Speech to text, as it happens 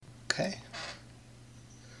Okay.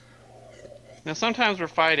 Now, sometimes we're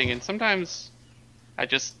fighting, and sometimes I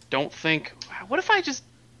just don't think, what if I just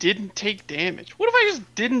didn't take damage? What if I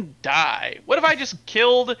just didn't die? What if I just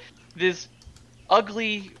killed this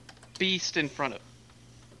ugly beast in front of me?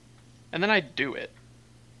 And then I do it.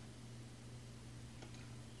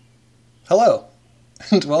 Hello,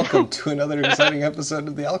 and welcome to another exciting episode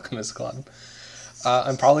of the Alchemist Club.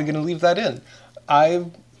 I'm probably going to leave that in.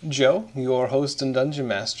 I'm Joe, your host and dungeon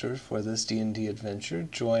master for this D&D adventure.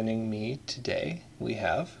 Joining me today, we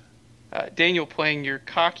have... Daniel playing your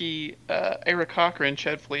cocky Eric Cochran,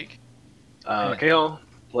 Ched Fleek. Kale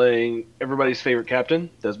playing everybody's favorite captain,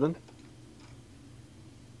 Desmond.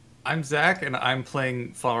 I'm Zach, and I'm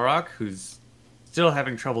playing Falrock, who's still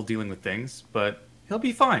having trouble dealing with things, but he'll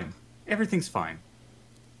be fine. Everything's fine.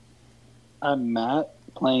 I'm Matt,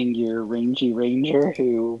 playing your rangy ranger,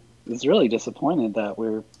 who is really disappointed that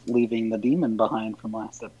we're leaving the demon behind from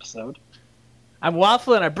last episode. I'm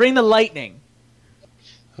Waffle, and I bring the lightning.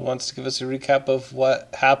 Who wants to give us a recap of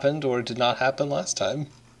what happened or did not happen last time?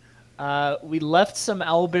 We left some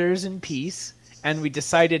owlbears in peace, and we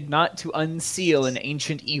decided not to unseal an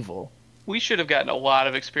ancient evil. We should have gotten a lot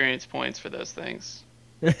of experience points for those things.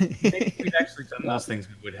 Maybe we'd actually done those things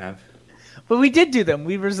we would have. But we did do them.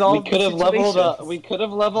 We resolved. We could have leveled up. We could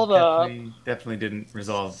have leveled up. Definitely didn't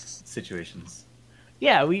resolve situations.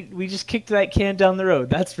 Yeah, we just kicked that can down the road.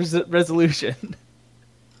 That's resolution.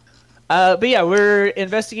 But yeah, we're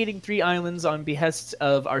investigating 3 islands on behest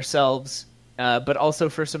of ourselves, but also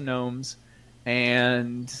for some gnomes.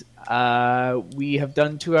 And we have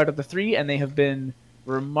done 2 out of the 3, and they have been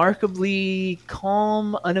remarkably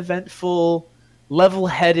calm, uneventful,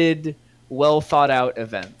 level-headed, well-thought-out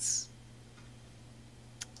events.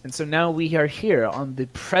 And so now we are here on the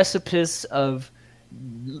precipice of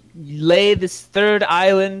lay this 3rd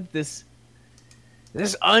island, this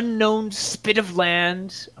unknown spit of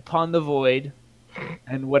land upon the void,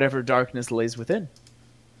 and whatever darkness lays within.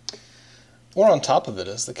 Or on top of it,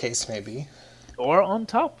 as the case may be. Or on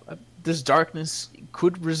top. This darkness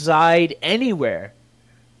could reside anywhere,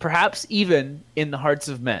 perhaps even in the hearts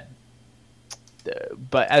of men.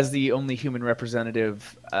 But as the only human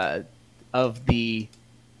representative of the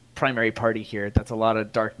primary party here, that's a lot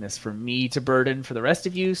of darkness for me to burden for the rest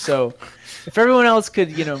of you. So if everyone else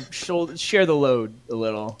could, share the load a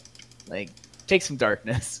little, take some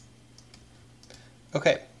darkness.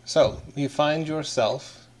 Okay, so you find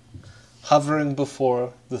yourself hovering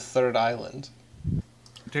before the 3rd island.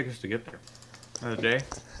 Take us to get there. Another day?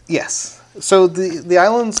 Yes. So the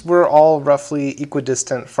islands were all roughly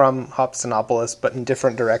equidistant from Hobsonopolis, but in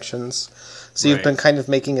different directions. So you've been kind of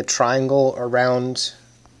making a triangle around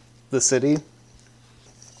the city.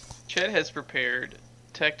 Ched has prepared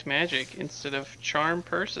Detect Magic instead of Charm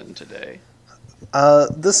Person today.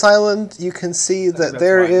 This island, you can see that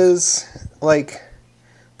there is,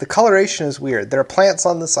 the coloration is weird. There are plants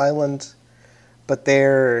on this island, but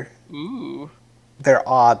they're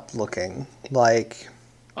odd looking.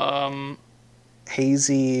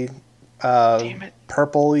 Hazy,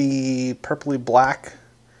 purpley black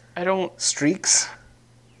streaks.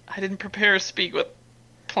 I didn't prepare to speak with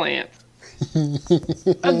plants.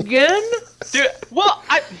 Again? Dude, well,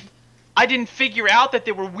 I didn't figure out that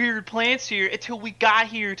there were weird plants here until we got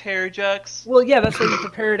here, Terrajux. Well, yeah, that's why you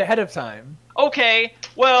prepared ahead of time. Okay,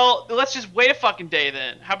 well, let's just wait a fucking day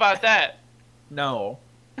then. How about that? No.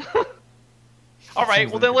 Alright,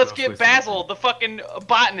 well then let's get Basil, the fucking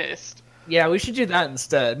botanist. Yeah, we should do that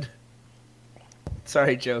instead.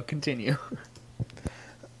 Sorry, Joe, continue.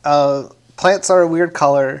 Plants are a weird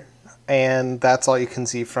color, and that's all you can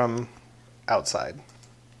see from outside.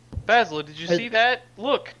 Basil, did you see that?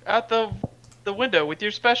 Look, out the window with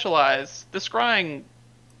your special eyes. The scrying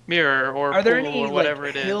mirror or are there pool any or whatever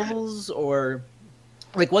it is. Hills or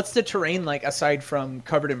what's the terrain like aside from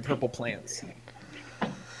covered in purple plants?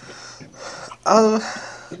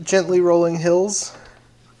 Gently rolling hills.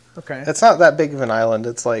 Okay. It's not that big of an island.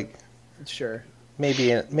 It's sure.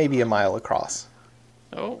 maybe a mile across.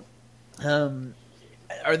 Oh.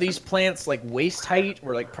 Are these plants waist height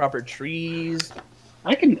or proper trees?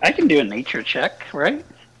 I can do a nature check, right?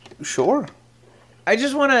 Sure. I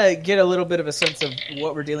just want to get a little bit of a sense of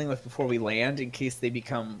what we're dealing with before we land, in case they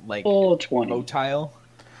become Full 20. motile.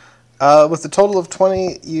 With a total of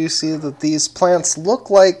 20, you see that these plants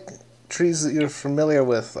look like trees that you're familiar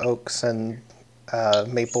with, oaks and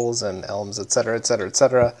maples and elms, etc., etc.,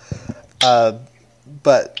 etc.,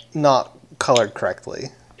 but not colored correctly.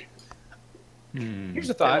 Here's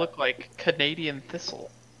a thought. They look like Canadian thistle.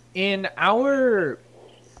 In our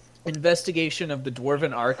investigation of the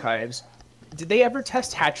Dwarven archives, did they ever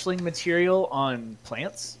test hatchling material on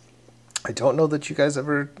plants? I don't know that you guys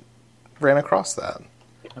ever ran across that.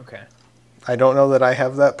 Okay. I don't know that I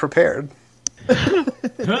have that prepared.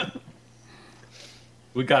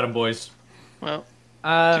 We got him, boys. Well,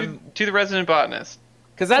 Because to the resident botanist.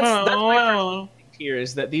 that's my first thing here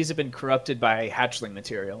is that these have been corrupted by hatchling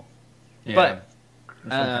material. Yeah. But,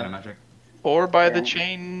 That's one kind of magic. Or by Yeah.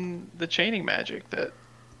 the chaining magic that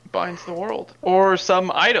binds the world. Or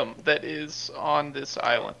some item that is on this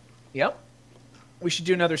island. Yep. We should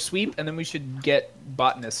do another sweep, and then we should get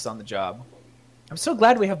botanists on the job. I'm so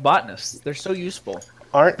glad we have botanists. They're so useful.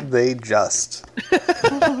 Aren't they just?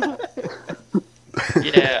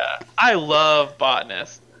 Yeah, I love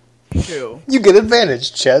botanists. Too. You get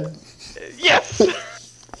advantage, Ched. Yes!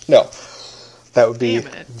 No, that would be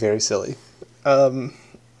Damn it. very silly. But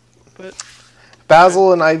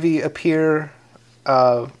Basil and Ivy appear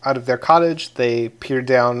out of their cottage. They peer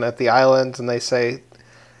down at the island and they say,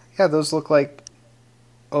 "Yeah, those look like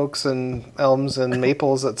oaks and elms and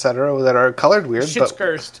maples, etc., that are colored weird, Shit's but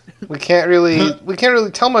cursed. we can't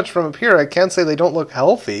really tell much from up here. I can't say they don't look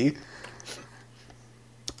healthy."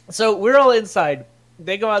 So we're all inside.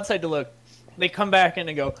 They go outside to look. They come back in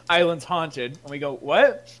and go, "Island's haunted." And we go,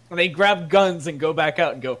 "What?" And they grab guns and go back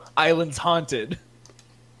out and go, "Island's haunted."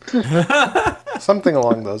 Something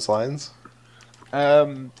along those lines.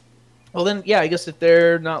 Well then, yeah, I guess if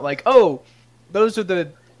they're not like, "Oh, those are the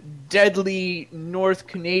deadly North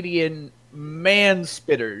Canadian man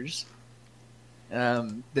spitters,"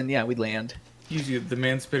 then yeah, we'd land. Usually, the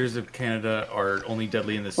man spitters of Canada are only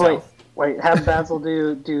deadly in the Wait, south. have Basil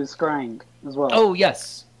do scrying as well. Oh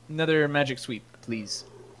yes, another magic sweep, please.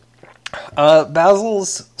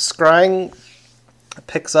 Basil's scrying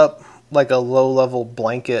picks up like a low-level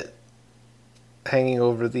blanket hanging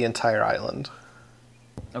over the entire island.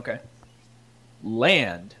 Okay.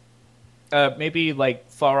 Land. Maybe like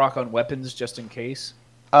fall rock on weapons just in case.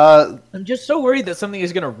 I'm just so worried that something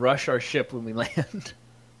is going to rush our ship when we land.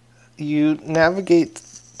 You navigate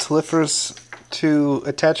Telephorus to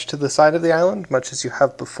attach to the side of the island, much as you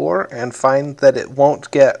have before, and find that it won't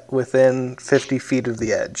get within 50 feet of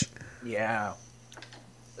the edge. Yeah.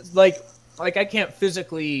 Like I can't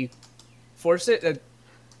physically force it.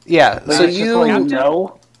 Yeah, so Basically, you...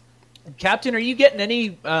 no. Captain, are you getting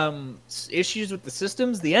any issues with the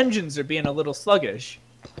systems? The engines are being a little sluggish.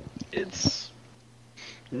 It's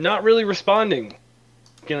not really responding.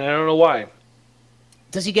 Again, I don't know why.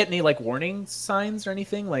 Does he get any like warning signs or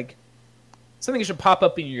anything? Like something should pop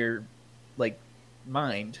up in your like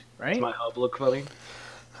mind, right? Does my hub look funny?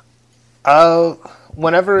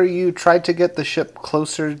 Whenever you try to get the ship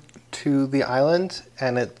closer to the island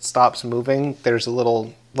and it stops moving, there's a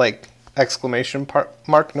little like exclamation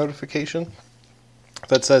mark notification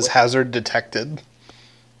that says hazard detected.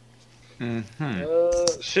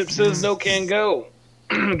 Ship says no can go.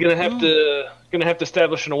 gonna have to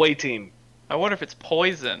establish an away team. I wonder if it's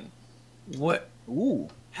poison. What? Ooh.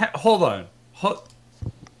 Hold on.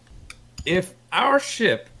 If our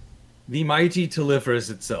ship, the mighty Telephorus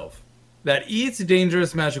itself, that eats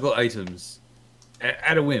dangerous magical items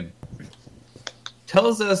at a whim,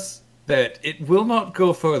 tells us that it will not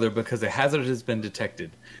go further because a hazard has been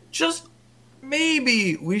detected, just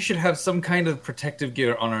maybe we should have some kind of protective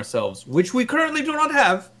gear on ourselves, which we currently do not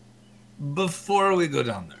have, before we go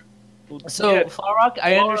down there. So, Yeah, Falrock,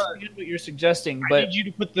 I Laura, understand what you're suggesting, I but need you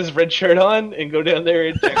to put this red shirt on and go down there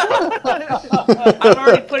and check. I'm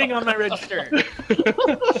already putting on my red shirt.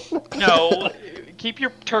 No, keep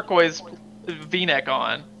your turquoise V-neck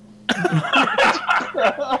on. All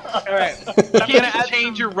right, You can't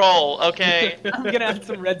change your role, okay? I'm gonna add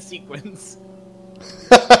some red sequins.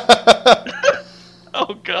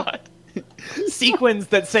 Oh god. Sequins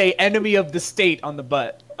that say "enemy of the state" on the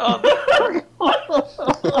butt. Oh,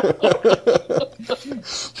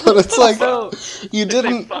 But it's like So, you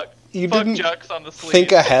didn't fuck didn't Jux on the sleeve.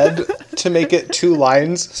 think ahead to make it 2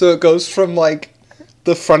 lines, so it goes from like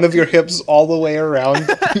the front of your hips all the way around.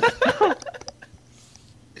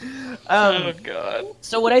 Oh god.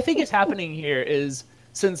 So what I think is happening here is,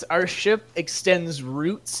 since our ship extends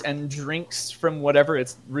roots and drinks from whatever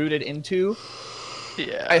it's rooted into,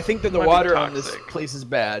 Yeah. I think that the Might be water on this toxic. place is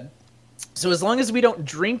bad. So as long as we don't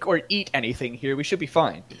drink or eat anything here, we should be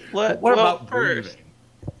fine. What well, about first? breathing?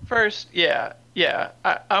 First, yeah.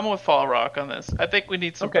 I'm with Fall Rock on this. I think we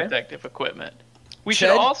need some Okay. protective equipment. We should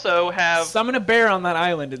Ched, also have. Summon a bear on that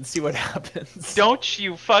island and see what happens. Don't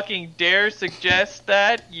you fucking dare suggest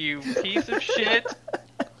that, you piece of shit.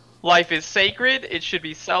 Life is sacred. It should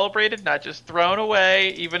be celebrated, not just thrown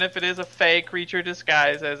away, even if it is a fey creature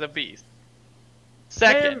disguised as a beast.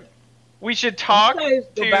 Second, Man, we should talk You guys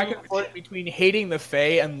to. go back and forth between hating the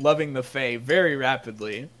Fae and loving the Fae very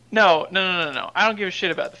rapidly. No. I don't give a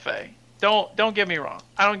shit about the Fae. Don't get me wrong.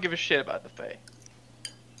 I don't give a shit about the Fae.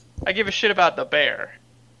 I give a shit about the bear.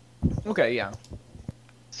 Okay, yeah.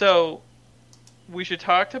 So, we should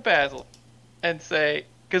talk to Basil and say,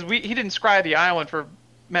 because he didn't scry the island for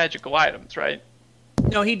magical items, right?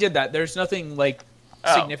 No, he did that. There's nothing like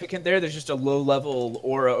significant there. There's just a low-level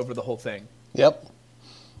aura over the whole thing. Yep.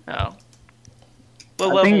 Oh.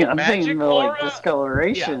 I'm thinking magic the aura?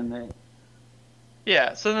 discoloration.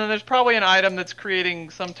 Yeah, so then there's probably an item that's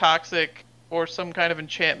creating some toxic or some kind of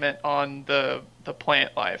enchantment on the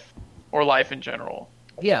plant life or life in general.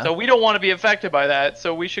 Yeah. So we don't want to be affected by that,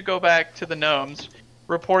 so we should go back to the gnomes,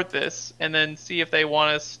 report this, and then see if they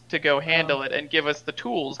want us to go handle it and give us the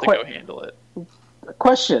tools to go handle it.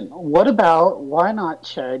 Question: what about, why not,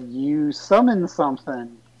 Chad, you summon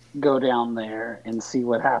something, go down there and see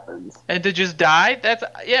what happens? And to just die? That's,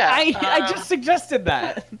 yeah. I just suggested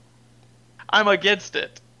that. I'm against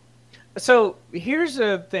it. So here's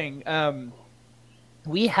a thing.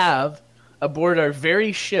 We have aboard our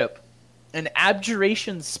very ship an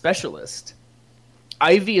abjuration specialist.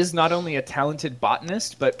 Ivy is not only a talented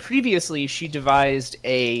botanist, but previously she devised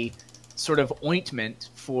a sort of ointment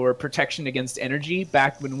for protection against energy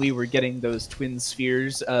back when we were getting those twin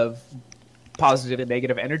spheres of positive and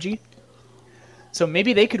negative energy. So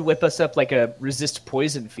maybe they could whip us up like a resist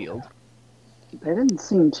poison field. They didn't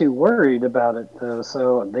seem too worried about it, though,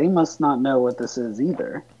 so they must not know what this is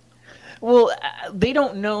either. Well, they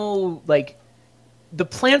don't know, like, the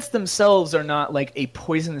plants themselves are not, like, a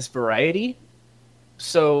poisonous variety,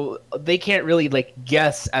 so they can't really, like,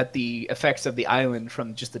 guess at the effects of the island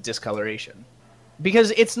from just the discoloration.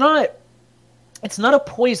 Because it's not a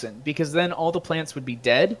poison, because then all the plants would be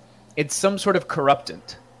dead. It's some sort of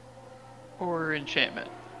corruptant. Or enchantment.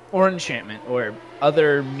 Or enchantment, or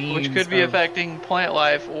other means. Which could be affecting plant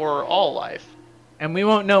life or all life. And we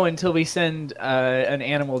won't know until we send an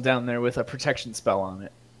animal down there with a protection spell on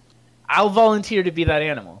it. I'll volunteer to be that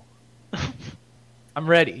animal. I'm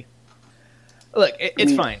ready. Look,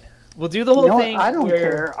 it's fine. We'll do the whole thing. I don't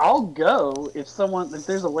care. I'll go if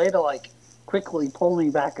there's a way to, like, quickly pull me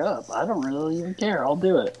back up. I don't really even care. I'll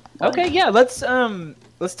do it. Okay, yeah, let's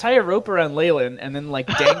tie a rope around Leyland and then, like,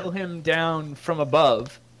 dangle him down from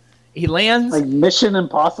above. He lands, like Mission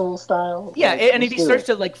Impossible style. Yeah, like, and if he starts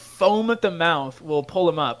to, like, foam at the mouth, we'll pull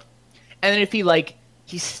him up. And then if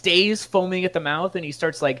he stays foaming at the mouth and he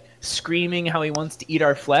starts, like, screaming how he wants to eat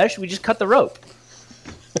our flesh, we just cut the rope.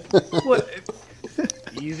 What?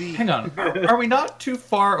 Easy. Hang on. Are we not too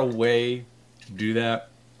far away to do that?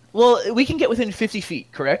 Well, we can get within 50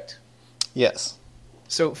 feet, correct? Yes.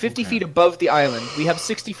 So 50 feet above the island, we have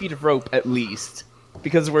 60 feet of rope at least,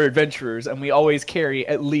 because we're adventurers and we always carry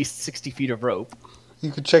at least 60 feet of rope.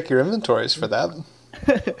 You could check your inventories for that.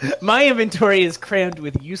 My inventory is crammed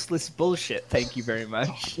with useless bullshit, thank you very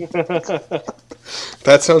much.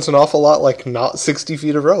 That sounds an awful lot like not 60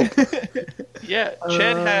 feet of rope. Yeah,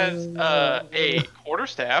 Ched has a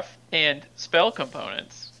quarterstaff and spell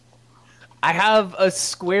components. I have a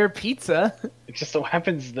square pizza. It just so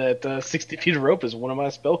happens that 60 feet of rope is one of my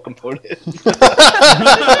spell components.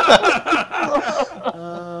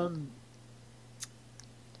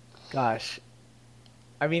 Gosh.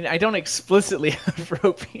 I mean, I don't explicitly have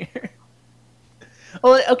rope here.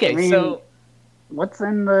 Well, okay, so... What's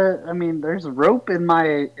in there's rope in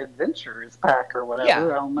my adventurer's pack or whatever. Yeah,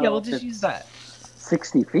 I don't know. we'll just use that.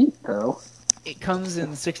 60 feet, though. It comes in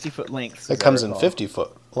 60-foot lengths. It comes in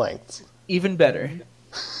 50-foot lengths. Even better.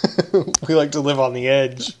 We like to live on the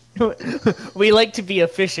edge. We like to be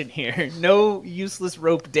efficient here. No useless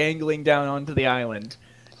rope dangling down onto the island.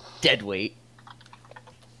 Dead weight.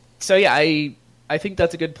 So yeah, I think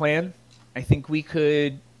that's a good plan. I think we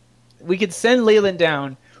could send Leyland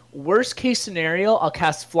down. Worst case scenario, I'll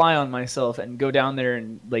cast Fly on myself and go down there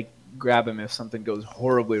and, like, grab him if something goes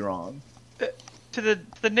horribly wrong. To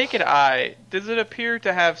the naked eye, does it appear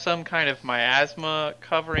to have some kind of miasma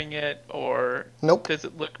covering it, or Nope. does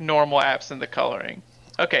it look normal absent the coloring?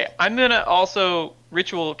 Okay, I'm gonna also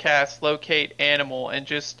ritual cast Locate Animal and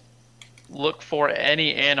just look for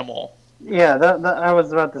any animal. Yeah, that I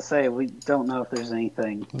was about to say, we don't know if there's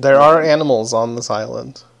anything. There are animals on this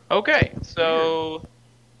island. Okay, so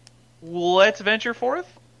let's venture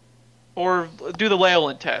forth? Or do the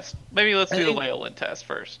Leyland test. Maybe let's do the Leyland test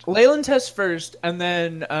first. Leyland test first, and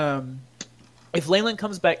then if Leyland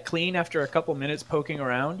comes back clean after a couple minutes poking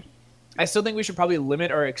around, I still think we should probably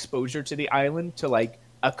limit our exposure to the island to, like,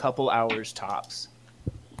 a couple hours tops.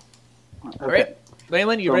 Okay. All right,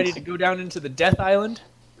 Leyland, you ready to go down into the Death Island?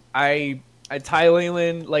 I tie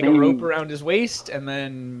Leyland like a rope around his waist, and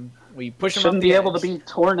then We push him Shouldn't up be the able to edge. be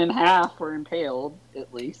torn in half or impaled,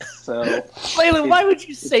 at least. So Leyland, why would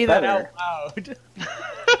you say that better. out loud?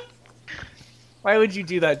 Why would you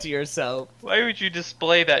do that to yourself? Why would you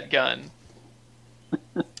display that gun?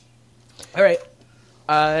 All right.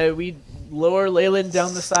 We lower Leyland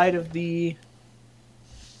down the side of the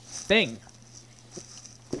thing.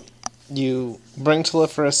 You bring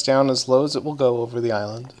Telephorus down as low as it will go over the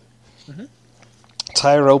island. Mhm.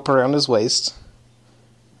 Tie a rope around his waist.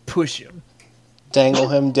 Push him. Dangle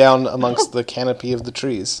him down amongst the canopy of the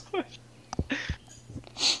trees.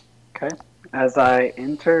 okay. As I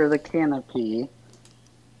enter the canopy,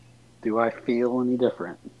 do I feel any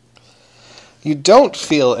different? You don't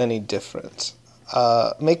feel any different.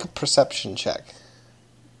 Make a perception check.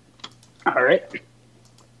 All right.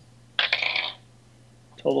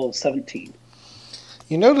 Total of 17.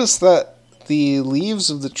 You notice that the leaves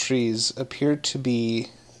of the trees appear to be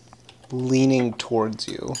leaning towards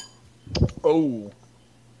you. Oh.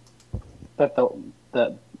 That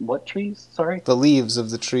what trees? Sorry. The leaves of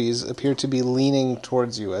the trees appear to be leaning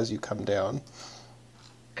towards you as you come down.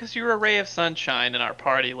 Because you're a ray of sunshine in our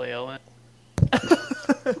party, Leyland.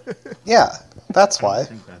 Yeah, that's I why.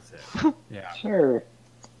 think that's it. Yeah. Sure.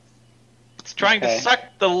 It's trying Okay. to suck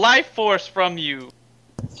the life force from you.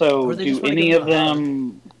 So Or they do just wanna any give of him a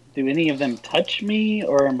hug. them touch me,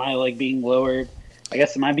 or am I like being lowered? I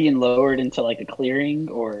guess am I being lowered into like a clearing,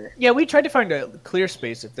 or Yeah, we tried to find a clear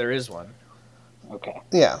space if there is one. okay?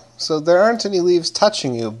 Yeah, so there aren't any leaves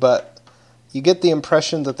touching you, but you get the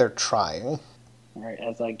impression that they're trying. All right.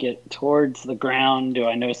 As I get towards the ground, do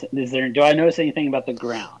I notice anything about the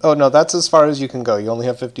ground? Oh no, that's as far as you can go. You only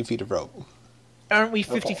have 50 feet of rope. Aren't we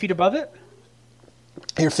 50 Okay. feet above it?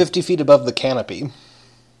 You're 50 feet above the canopy.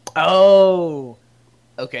 Oh.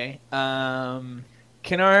 Okay.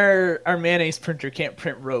 Can our mayonnaise printer can't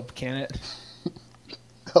print rope, can it?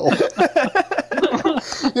 Oh.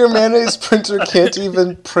 Your mayonnaise printer can't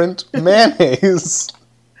even print mayonnaise.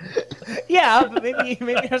 Yeah, but maybe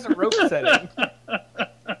it has a rope setting.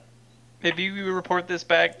 Maybe we report this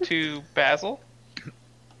back to Basil?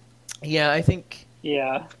 Yeah, I think.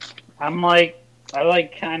 Yeah. I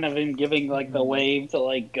kind of am giving like the wave to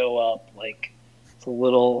like go up, like it's a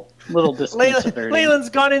little disconcerting. Leyland's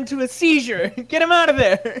gone into a seizure. Get him out of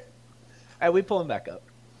there. All right, we pull him back up.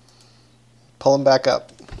 Pull him back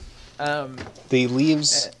up. Um. The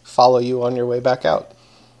leaves follow you on your way back out.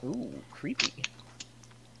 Ooh, creepy.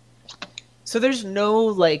 So there's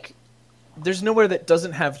nowhere that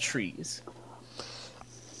doesn't have trees.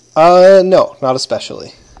 No, not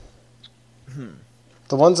especially.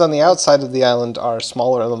 The ones on the outside of the island are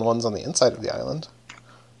smaller than the ones on the inside of the island.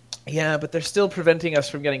 Yeah, but they're still preventing us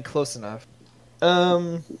from getting close enough.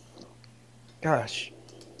 Gosh.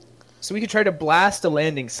 So we could try to blast a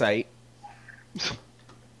landing site.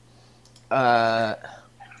 I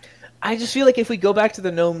just feel like if we go back to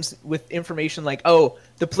the gnomes with information like, oh,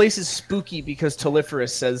 the place is spooky because Telephorus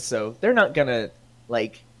says so, they're not gonna,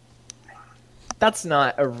 like... That's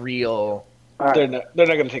not a real... All right. They're not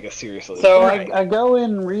going to take us seriously. So Right. I go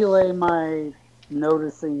and relay my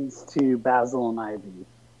noticings to Basil and Ivy.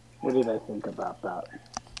 What did I think about that?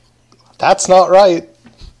 That's not right.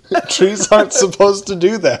 Trees aren't supposed to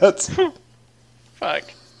do that. Fuck.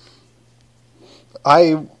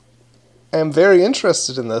 I am very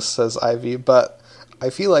interested in this, says Ivy, but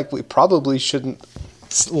I feel like we probably shouldn't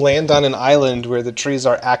land on an island where the trees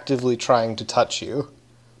are actively trying to touch you.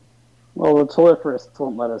 Well, the Telephorus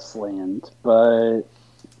won't let us land, but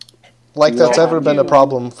Like that's Yeah. ever been a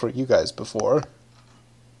problem for you guys before.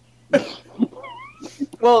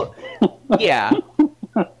 Well, yeah.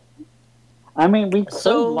 I mean, we could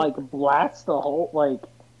So- like blast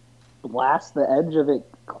the edge of it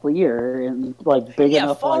clear and like big Yeah,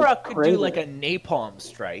 enough. Fall like, Rock could do crater. like a napalm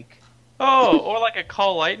strike. Oh, or like a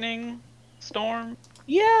call lightning storm?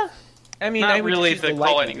 Yeah. I mean, I Not would really use the the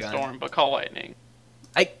call lightning lightning gun. storm, but call lightning.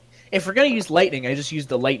 If we're gonna use lightning, I just use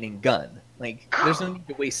the lightning gun. Like, there's no need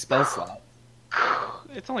to waste spell slot.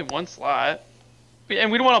 It's only one slot. And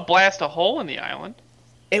we don't want to blast a hole in the island.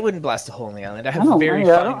 It wouldn't blast a hole in the island. I I have don't, very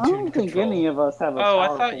I fine-tuned don't think control. any of us have a Oh, I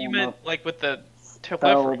powerful thought you meant enough like with the spell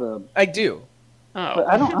telephony. to. I do. Oh. But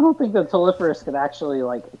I don't think the Telephorus could actually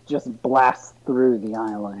like just blast through the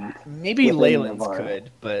island. Maybe With any Leyland's of our- could,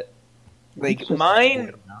 but like Just-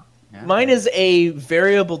 mine is a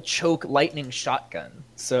variable choke lightning shotgun.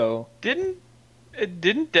 So Didn't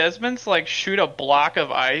Desmond's like shoot a block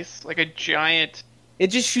of ice, like a giant it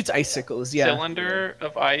just shoots icicles. Yeah. cylinder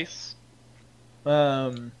of ice?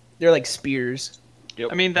 They're like spears.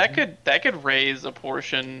 I mean, that could raise a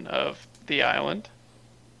portion of the island.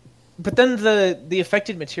 But then the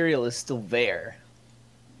affected material is still there.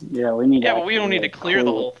 Yeah, we need. Yeah, to but we don't need to actually clear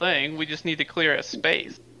the whole thing. We just need to clear a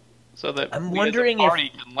space so that I'm we wondering as a if-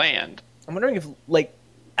 party can land. I'm wondering if, like,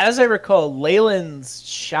 as I recall, Leyland's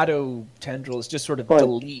shadow tendrils just sort of But-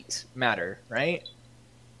 delete matter, right?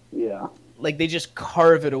 Yeah. Like, they just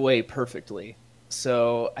carve it away perfectly.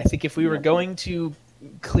 So I think if we were going to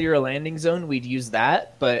clear a landing zone, we'd use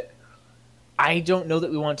that, but I don't know that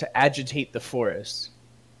we want to agitate the forest.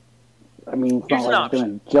 I mean, it's Here's not an like it's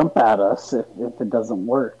going to jump at us if it doesn't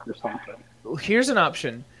work or something. Here's an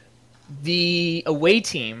option. The away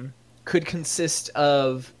team could consist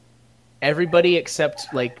of everybody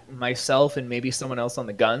except, like, myself and maybe someone else on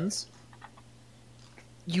the guns.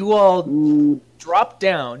 You all drop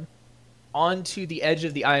down onto the edge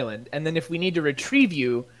of the island, and then if we need to retrieve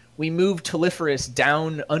you, we move Telephorus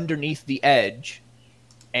down underneath the edge,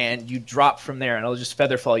 and you drop from there, and I'll just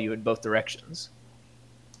featherfall you in both directions.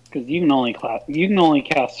 Because you can only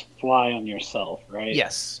cast fly on yourself, right?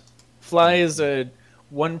 Yes. Fly is a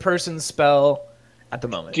one-person spell at the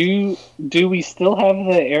moment. Do we still have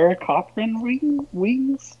the Eric Cochran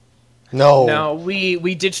wings? No. No,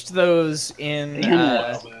 we ditched those in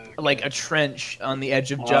Damn like a trench on the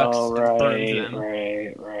edge of Jux Oh, and burned them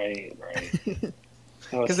right.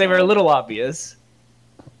 because they were a little obvious.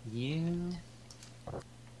 Yeah.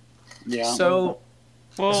 Yeah. So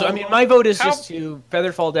Well, I mean, my vote is how- just to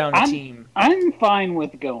featherfall down a I'm- team. I'm fine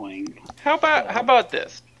with going. how about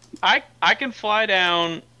this? I can fly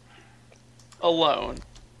down alone,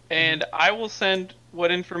 and I will send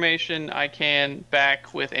what information I can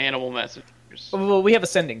back with animal messengers. Well, we have a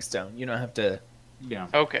sending stone. You don't have to Yeah.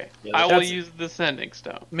 Okay, Yeah, I will that's- use the sending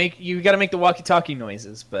stone. make. You got to make the walkie-talkie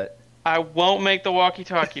noises, but I won't make the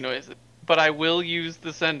walkie-talkie noises, but I will use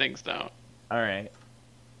the sending stone. all right.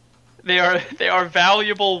 They are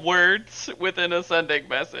valuable words within a sending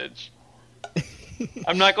message.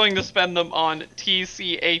 I'm not going to spend them on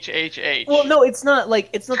TCHHH. Well, no, it's not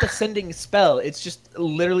the sending spell. It's just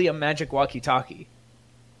literally a magic walkie-talkie.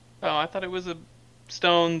 Oh, I thought it was a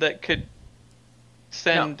stone that could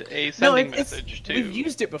send a No, sending it's message to. we've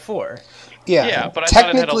used it before. Yeah. Yeah, but I thought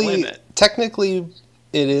it had a technically, limit. technically,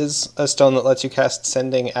 it is a stone that lets you cast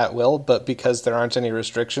sending at will, but because there aren't any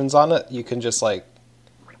restrictions on it, you can just like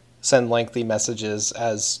send lengthy messages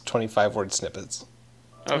as 25-word snippets.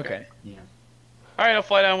 Okay. Yeah. All right, I'll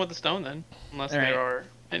fly down with the stone then, unless All right. there are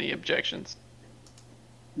any objections.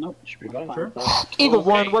 Nope, should be fine. Sure. Eagle Okay.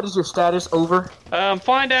 One, what is your status? Over. I'm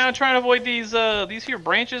flying down, trying to avoid these here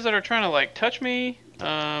branches that are trying to like touch me.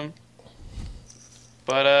 But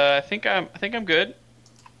I think I'm good.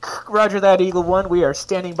 Roger that, Eagle One. We are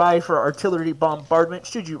standing by for artillery bombardment.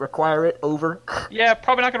 Should you require it? Over. Yeah,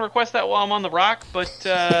 probably not gonna request that while I'm on the rock, but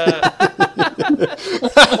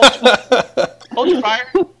hold your fire.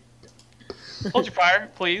 Hold your fire,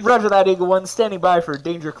 please. Roger that, Eagle One. Standing by for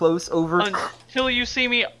danger close. Over. Until you see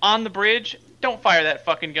me on the bridge, don't fire that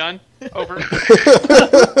fucking gun. Over.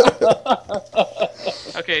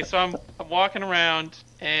 Okay, so I'm walking around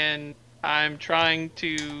and I'm trying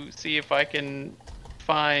to see if I can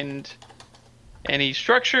find any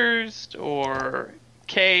structures or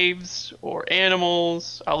caves or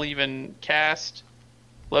animals. I'll even cast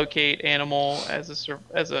locate animal as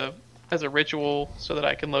a ritual so that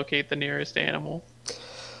I can locate the nearest animal.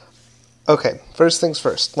 Okay, first things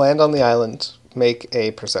first. Land on the island. Make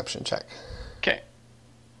a perception check. Okay.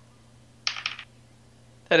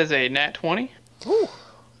 That is a nat 20.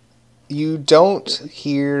 You don't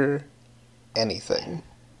hear anything.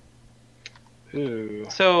 Ooh.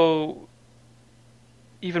 So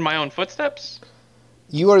even my own footsteps?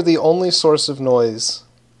 You are the only source of noise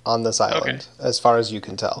on this island, as far as you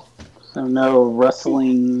can tell. So no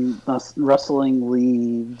rustling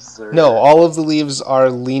leaves. Or... No, all of the leaves are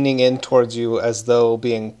leaning in towards you as though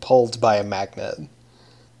being pulled by a magnet.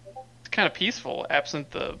 It's kind of peaceful,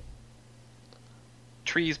 absent the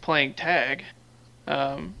trees playing tag.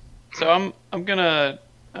 So I'm gonna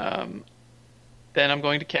then I'm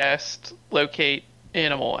going to cast locate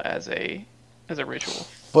animal as a ritual.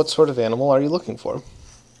 What sort of animal are you looking for?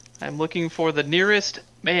 I'm looking for the nearest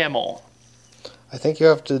mammal. I think you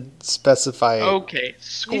have to specify. Okay,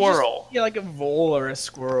 squirrel. Yeah, like a vole or a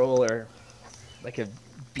squirrel or like a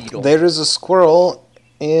beetle. There is a squirrel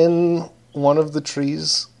in one of the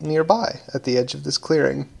trees nearby at the edge of this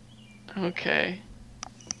clearing. Okay.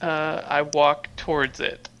 I walk towards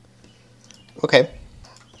it. Okay,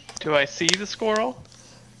 Do I see the squirrel?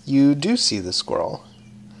 you do see the squirrel.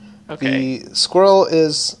 Okay. The squirrel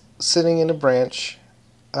is sitting in a branch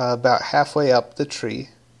about halfway up the tree.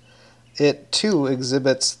 It too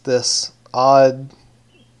exhibits this odd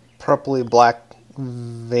purpley black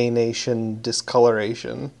veination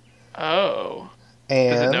discoloration. Oh.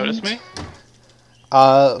 And Does it notice me?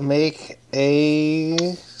 Make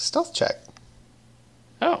a stealth check.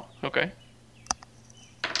 Oh, okay.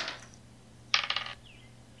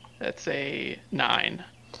 That's a 9.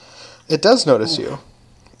 It does notice you,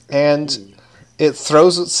 and it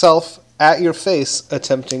throws itself at your face,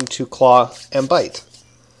 attempting to claw and bite.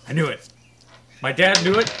 I knew it. My dad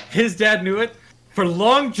knew it. His dad knew it. For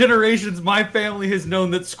long generations, my family has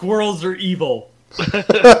known that squirrels are evil.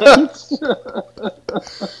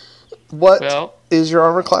 What is Well, your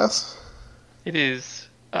armor class? it is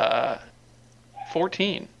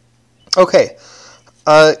 14. Okay.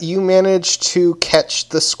 You manage to catch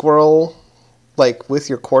the squirrel, like, with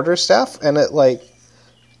your quarterstaff, and it, like,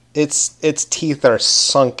 its teeth are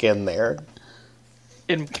sunk in there,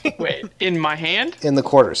 In my hand? in the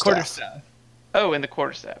quarterstaff. Quarterstaff. Oh, in the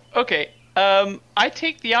quarterstaff. Okay. I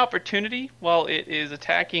take the opportunity while it is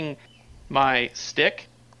attacking my stick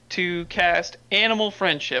to cast Animal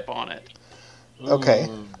Friendship on it. Okay.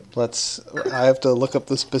 I have to look up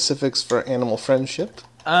the specifics for animal friendship.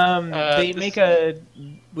 They this- make a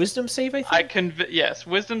wisdom save, I think. Yes,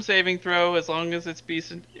 wisdom saving throw as long as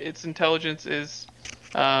its intelligence is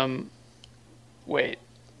wait.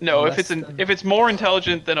 No, Less if it's more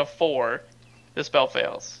intelligent than a 4, the spell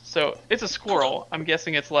fails. So, it's a squirrel. I'm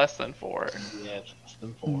guessing it's less than 4. Yeah, it's less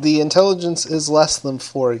than 4. The intelligence is less than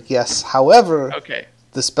 4, yes. However, Okay.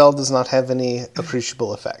 the spell does not have any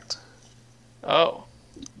appreciable effect. Oh.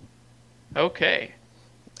 Okay.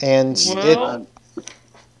 And Well- it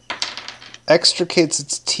extricates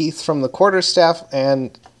its teeth from the quarterstaff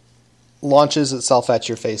and launches itself at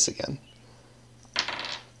your face again.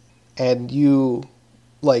 And you,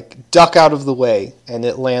 like, duck out of the way, and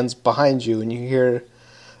it lands behind you, and you hear...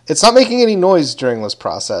 It's not making any noise during this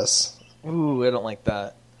process. Ooh, I don't like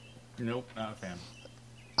that. Nope, not a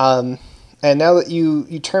fan. And now that you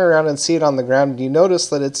turn around and see it on the ground, you notice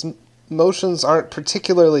that its motions aren't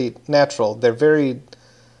particularly natural. They're very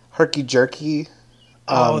herky-jerky.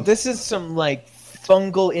 This is some, like,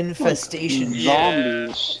 fungal infestation. Yeah.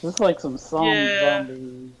 Zombies. This is like some Yeah.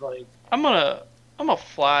 zombies. Like, I'm gonna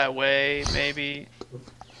fly away, maybe.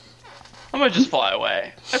 I'm gonna just fly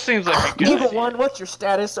away. That seems like a good Evil idea. One, what's your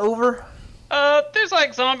status? Over? There's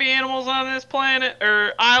like zombie animals on this planet,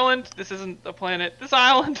 or island. This isn't a planet. This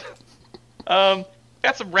island. Got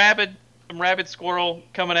some rabid squirrel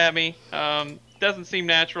coming at me. Doesn't seem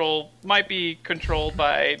natural. Might be controlled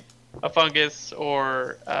by a fungus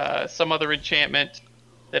or some other enchantment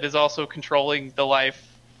that is also controlling the life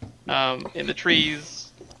in the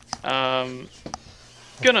trees. Gonna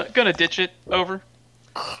ditch it. Over.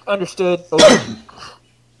 Understood. Over.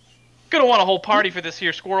 Gonna want a whole party for this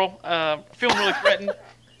here squirrel. Feeling really threatened.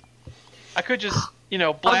 I could just,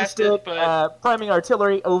 blast Understood. it, but Priming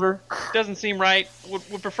artillery. Over. doesn't seem right.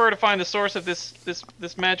 Would prefer to find the source of this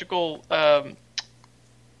magical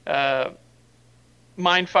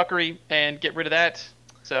mind fuckery and get rid of that.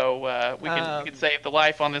 So we can save the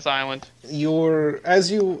life on this island.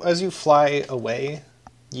 As you fly away,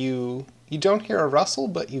 you don't hear a rustle,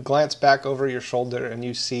 but you glance back over your shoulder and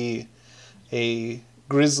you see a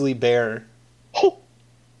grizzly bear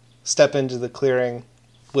step into the clearing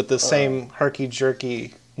with the same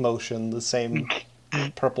herky-jerky motion, the same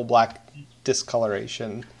purple-black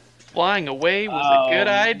discoloration. Flying away was a good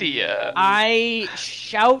idea. I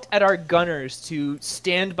shout at our gunners to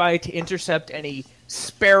stand by to intercept any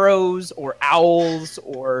sparrows or owls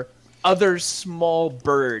or other small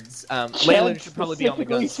birds. Layla should probably be on the specifically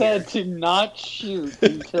guns said here. to not shoot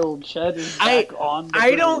until Ched is I- back on the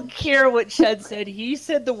I don't bridge. care what Ched said. He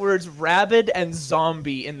said the words rabid and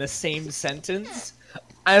zombie in the same sentence.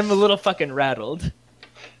 I'm a little fucking rattled.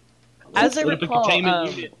 As I Set up a recall,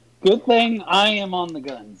 containment unit. Good thing I am on the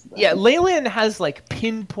guns. Then. yeah, Leyland has like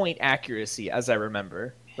pinpoint accuracy, as I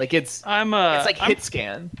remember. Like it's I'm like hit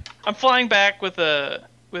scan. I'm flying back with an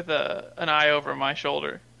eye over my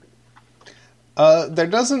shoulder. There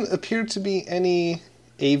doesn't appear to be any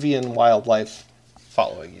avian wildlife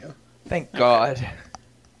following you. Thank God.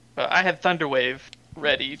 I had Thunderwave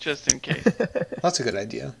ready just in case. That's a good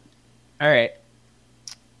idea. All right.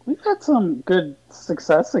 We've had some good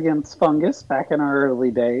success against fungus back in our early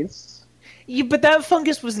days. Yeah, but that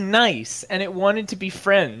fungus was nice, and it wanted to be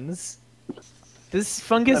friends. This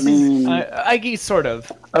fungus I mean- is... I guess sort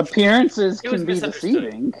of. Appearances It was can be misunderstood.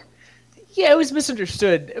 deceiving. Yeah, it was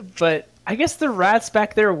misunderstood, but I guess the rats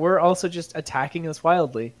back there were also just attacking us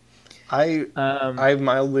wildly. I Um,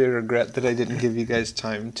 mildly regret that I didn't give you guys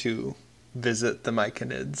time to visit the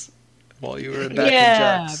Myconids while you were back in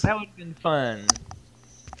yeah, Jax. that would have been fun.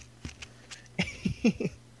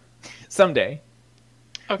 Someday.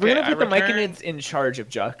 Okay, We're gonna I put the return- Myconids in charge of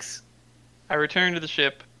Jux. I return to the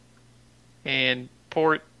ship and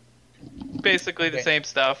port basically the Okay. same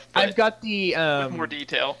stuff, but I've got the with more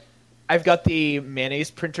detail. I've got the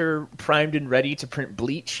mayonnaise printer primed and ready to print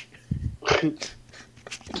bleach. It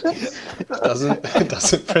doesn't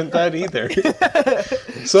print that either.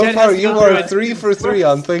 So Jen far, has you gone are through it. 3 for 3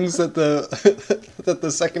 on things that the that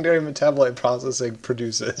the secondary metabolite processing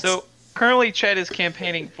produces. So currently, Chet is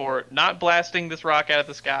campaigning for not blasting this rock out of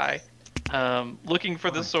the sky, looking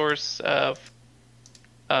for the source of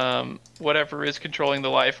whatever is controlling the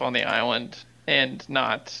life on the island, and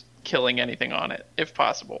not killing anything on it, if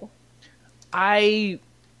possible. I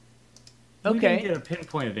We didn't okay. get a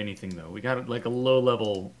pinpoint of anything though. We got like a low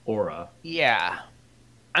level aura. Yeah.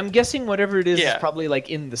 I'm guessing whatever it is Yeah. probably like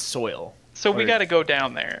in the soil. So we Or- got to go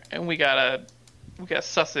down there, and we gotta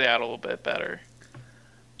suss it out a little bit better.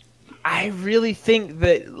 I really think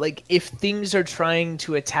that like if things are trying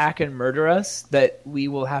to attack and murder us, that we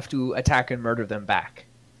will have to attack and murder them back.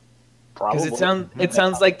 Because Probably. it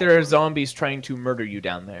sounds like there are zombies trying to murder you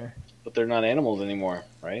down there. But they're not animals anymore,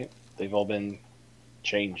 right? They've all been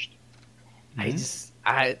changed.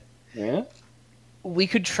 Yeah? We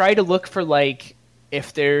could try to look for like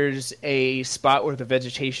if there's a spot where the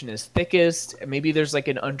vegetation is thickest, maybe there's like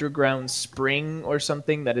an underground spring or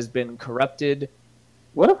something that has been corrupted.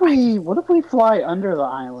 What if we fly under the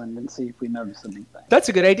island and see if we notice anything? That's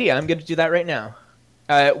a good idea. I'm going to do that right now.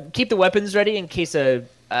 Keep the weapons ready in case a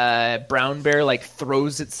brown bear like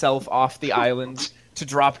throws itself off the island to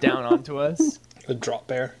drop down onto us. a drop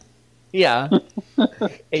bear. Yeah,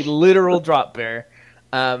 a literal drop bear.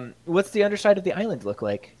 What's the underside of the island look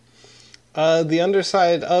like? The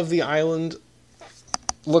underside of the island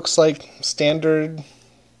looks like standard,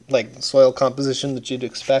 like soil composition that you'd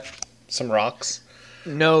expect. Some rocks.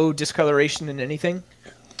 No discoloration in anything?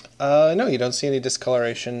 No, you don't see any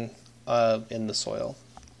discoloration in the soil.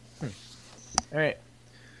 All right.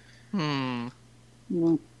 Hmm.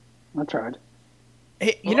 I tried.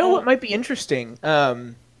 Hey, you know what might be interesting?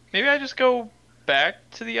 Maybe I just go back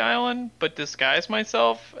to the island, but disguise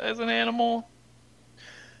myself as an animal.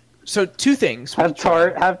 So two things. Have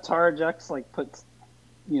Tarjax like put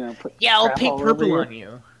Yeah, I'll crap paint all over purple on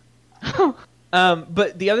you.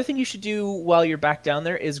 But the other thing you should do while you're back down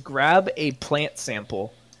there is grab a plant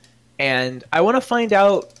sample. And I want to find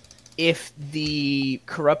out if the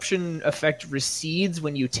corruption effect recedes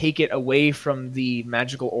when you take it away from the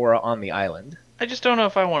magical aura on the island. I just don't know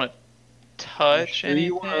if I want to touch Sure anything.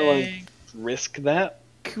 you wanna, like, risk that?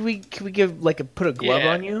 Could we give put a glove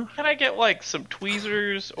Yeah. on you? Can I get like some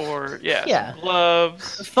tweezers or Yeah. some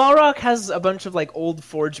gloves? Falrock has a bunch of like old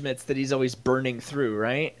forge mitts that he's always burning through,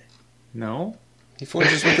 right? No? He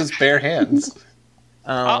forges with his bare hands.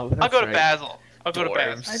 Oh, I'll that's go to right. Basil. I'll go to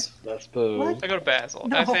Dwarves. Basil. I suppose. I go to Basil.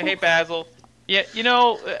 And No. I say, hey Basil. Yeah, you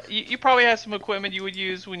know, you probably have some equipment you would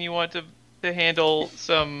use when you want to handle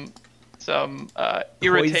some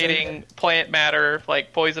irritating plant matter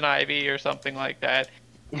like poison ivy or something like that.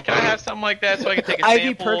 Can I have something like that so I can take a Ivy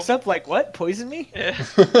sample? perks up like what? Poison me? Yeah.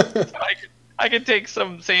 So I could take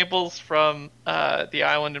some samples from the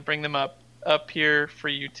island and bring them up here for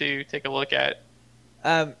you to take a look at.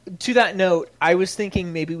 To that note, I was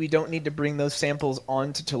thinking maybe we don't need to bring those samples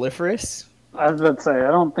onto Telephorus. I was about to say I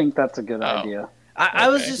don't think that's a good Oh. idea. I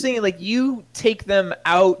was Okay. just thinking, like, you take them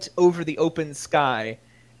out over the open sky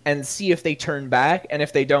and see if they turn back, and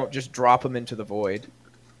if they don't, just drop them into the void.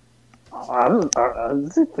 I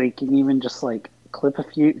was thinking even just like clip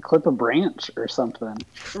a branch or something.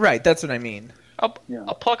 Right, that's what I mean. Yeah.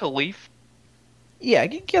 I'll pluck a leaf. Yeah,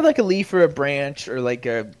 get like a leaf or a branch or like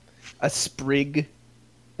a sprig,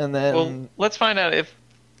 and then Well, let's find out if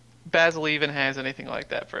Basil even has anything like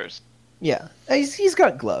that first. yeah, he's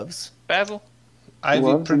got gloves. Basil? Ivy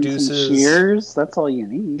Gloves and some produces shears. That's all you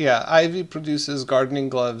need. Yeah, Ivy produces gardening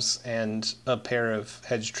gloves and a pair of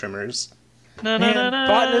hedge trimmers. No, Man, no, no, no.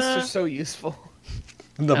 botanists are so useful.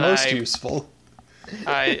 The most I- useful.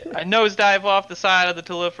 I nosedive off the side of the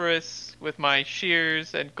Telephorus with my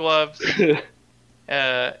shears and gloves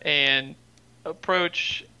and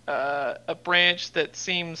approach a branch that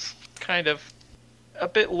seems kind of a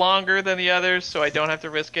bit longer than the others, so I don't have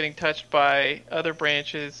to risk getting touched by other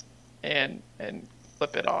branches, and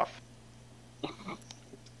clip it off.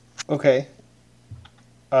 Okay.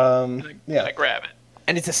 And Yeah. I grab it.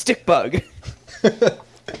 And it's a stick bug.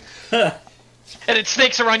 And it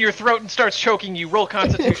snakes around your throat and starts choking you. Roll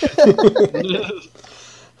Constitution.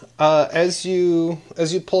 As you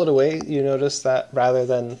pull it away, you notice that rather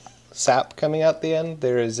than sap coming out the end,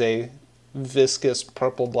 there is a viscous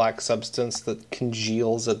purple-black substance that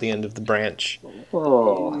congeals at the end of the branch.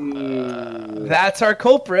 Oh, That's our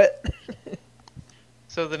culprit.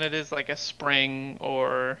 So then it is like a spring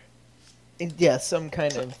or Yeah, some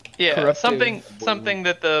kind of yeah, corruptive- something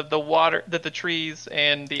that the water that the trees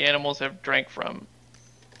and the animals have drank from.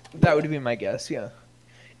 That would be my guess. Yeah,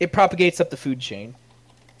 it propagates up the food chain.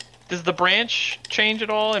 Does the branch change at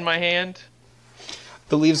all in my hand?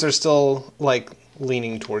 The leaves are still like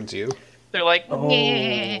leaning towards you. They're like,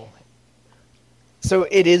 Oh. So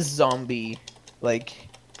it is zombie, like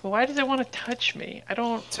but why does it want to touch me? I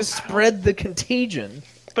don't. to spread the contagion.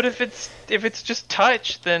 But if it's just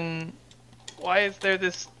touch, then why is there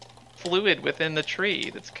this fluid within the tree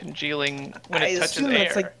that's congealing when I it touches assume air?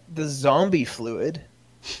 that's like the zombie fluid.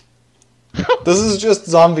 This is just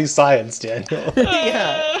zombie science, Daniel.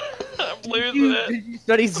 Yeah. I'm Did losing you, it. did you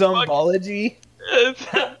study zombology? I'm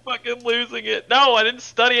fucking losing it. No, I didn't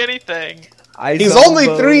study anything. He's only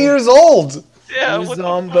 3 years old. Yeah, what the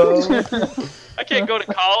Zombo. fuck? I can't go to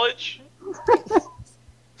college.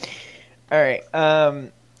 All right.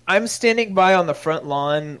 I'm standing by on the front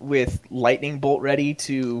lawn with lightning bolt ready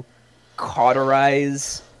to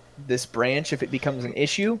cauterize this branch if it becomes an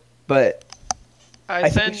issue. But I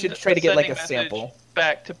think we should try to get like a message sample.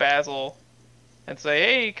 back to Basil and say,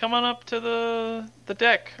 "Hey, come on up to the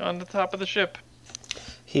deck on the top of the ship."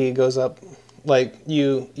 He goes up, like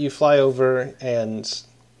you fly over, and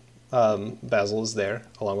Basil is there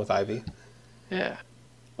along with Ivy. Yeah.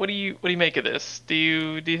 What do you make of this? Do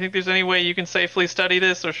you think there's any way you can safely study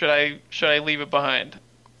this, or should I leave it behind?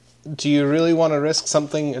 Do you really want to risk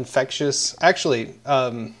something infectious? Actually,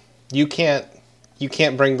 you can't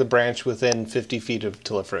bring the branch within 50 feet of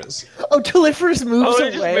Telephras. Oh, Telephras moves Oh,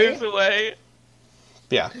 it just away. moves away.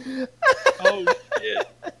 Yeah. Oh shit.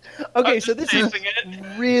 Okay, I'm so just this is chasing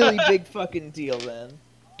it. really big fucking deal then.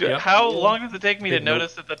 Dude, Yep. how long does it take me to Big nope.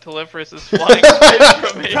 notice that the Telephras is flying away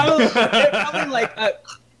from me? Probably like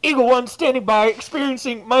Eagle 1 standing by,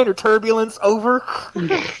 experiencing minor turbulence. Over.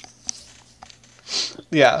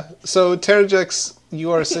 Yeah. So Terrajex,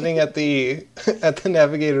 you are sitting at the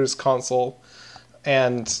navigator's console,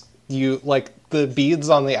 and you like the beads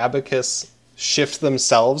on the abacus shift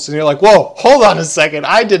themselves, and you're like, "Whoa, hold on a second!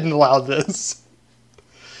 I didn't allow this."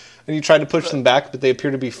 And you try to push them back, but they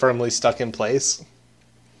appear to be firmly stuck in place.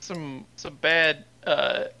 Some bad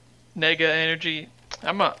nega energy.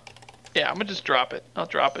 I'm gonna just drop it. I'll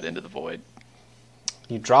drop it into the void.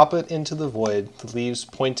 You drop it into the void, the leaves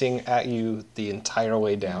pointing at you the entire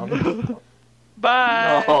way down.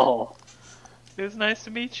 Bye. Oh, It was nice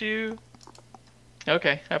to meet you.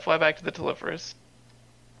 Okay, I fly back to the Telephras.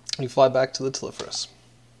 You fly back to the Telephras.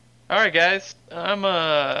 All right, guys. I'm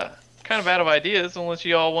kind of out of ideas unless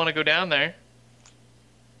you all want to go down there.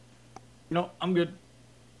 No, I'm good.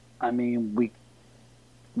 I mean, we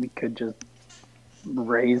could just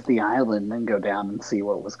raise the island and go down and see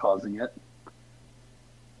what was causing it.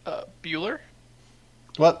 Bueller?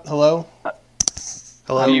 What? Hello?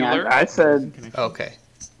 Hello? I mean, Bueller? I said Okay.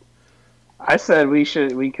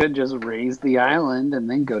 we could just raise the island and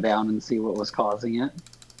then go down and see what was causing it.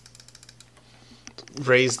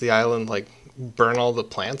 Raise the island, like burn all the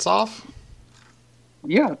plants off?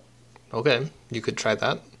 Yeah, Okay, you could try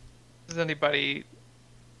that. Does anybody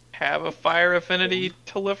have a fire affinity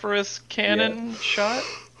Telephras cannon shot?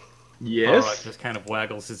 Yes. Oh, it just kind of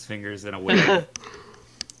waggles his fingers in a way.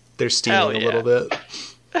 They're stealing Hell a little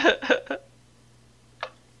bit.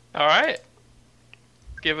 All right.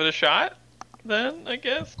 Give it a shot, then, I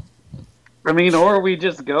guess. I mean, or we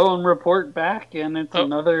just go and report back, and it's Oh.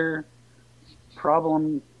 another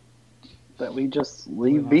problem that we just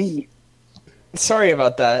leave be. Sorry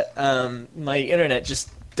about that. My internet just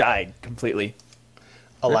died completely.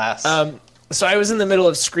 Alas. So I was in the middle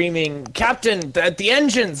of screaming, "Captain, the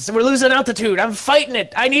engines! We're losing altitude! I'm fighting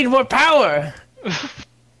it! I need more power!"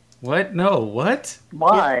 What? No, what?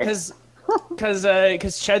 Why?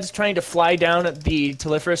 Because Chad's trying to fly down at the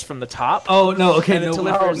Telephras from the top. Oh, no, okay, And no. the Oh,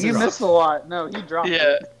 Telephras you is- missed a lot. No, he dropped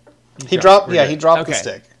Yeah. it. he dropped the Okay.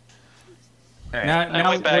 stick. Now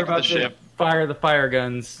went back we're to about the to ship. fire the fire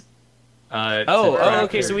guns.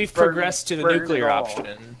 Okay, so we've Burn- progressed to the burn it nuclear all.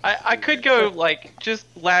 option. I could go, like, just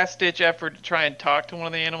last-ditch effort to try and talk to one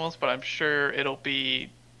of the animals, but I'm sure it'll be...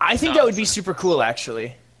 I think that would be super cool,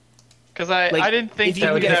 actually. Because I Like, didn't think if you that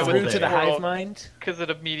can would get have through to the hive world, mind. because it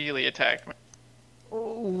immediately attacked me.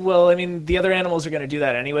 Well, I mean, the other animals are going to do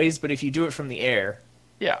that anyways, but if you do it from the air,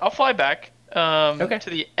 Yeah, I'll fly back Okay. to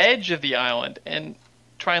the edge of the island and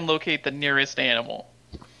try and locate the nearest animal.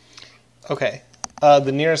 Okay.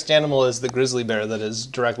 The nearest animal is the grizzly bear that is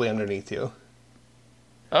directly underneath you.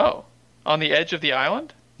 Oh, on the edge of the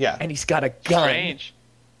island? Yeah. and he's got a gun. Strange.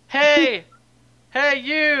 Hey! Hey,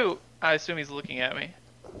 you! I assume he's looking at me.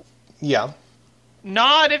 Yeah.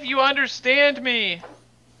 Nod if you understand me!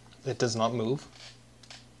 It does not move.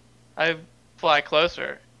 I fly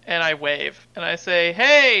closer and I wave and I say,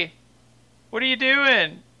 "Hey, what are you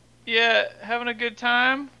doing? Yeah, having a good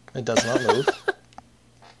time?" It does not move.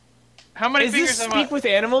 How many Is fingers this am speak with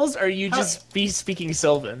animals, or are you just be speaking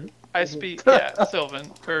Sylvan? I speak, yeah,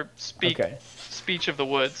 Sylvan, or speak Okay. speech of the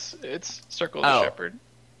woods. It's Circle Oh. the Shepherd.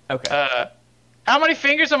 Okay. How many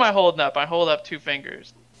fingers am I holding up? I hold up 2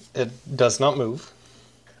 fingers. It does not move.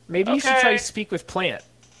 Maybe you should try okay. speak with plant.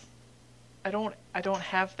 I don't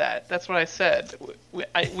have that. That's what I said.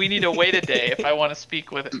 We need to wait a day if I want to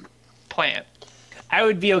speak with plant. I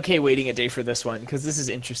would be okay waiting a day for this one because this is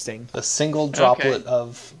interesting. A single droplet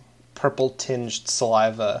of purple-tinged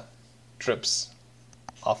saliva drips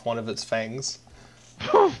off one of its fangs.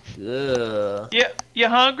 Ugh. Yeah, you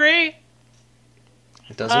hungry?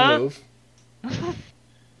 It doesn't Huh? move.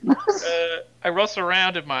 I rustle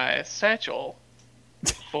around in my satchel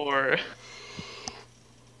for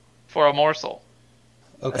a morsel.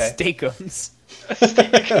 Okay. Steakums.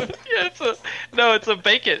 Yeah, it's a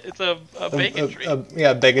bacon. It's a bacon treat.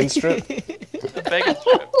 Yeah, bacon strip. A bacon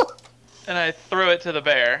strip. And I throw it to the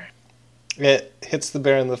bear. It hits the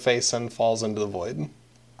bear in the face and falls into the void.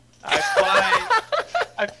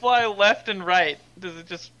 I fly left and right. Does it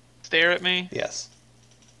just stare at me? Yes.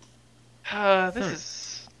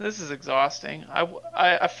 This is exhausting.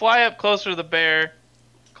 I fly up closer to the bear,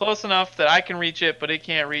 close enough that I can reach it, but it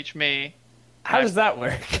can't reach me. How does that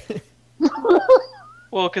work?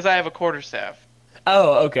 Well, because I have a quarterstaff,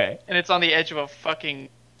 Oh, okay. and it's on the edge of a fucking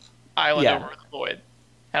island Yeah. over the void,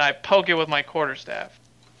 and I poke it with my quarterstaff.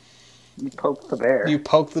 You poke the bear. You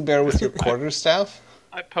poke the bear with your quarterstaff?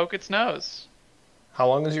 I poke its nose, How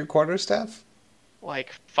long is your quarterstaff?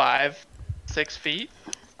 like 5, 6 feet.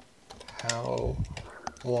 How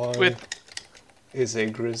long With, is a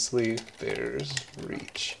grizzly bear's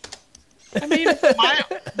reach? I mean,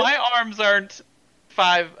 my arms aren't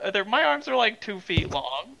 5. My arms are like 2 feet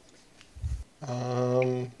long.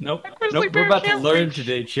 Nope. grizzly Nope. bear We're about to can't learn reach.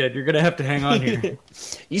 today, Chad. You're gonna have to hang on here.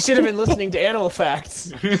 You should have been listening to Animal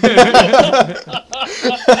Facts. I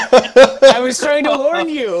was trying to warn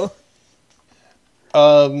you.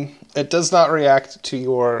 It does not react to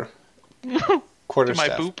your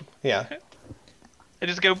quarterstaff. boop? Yeah. I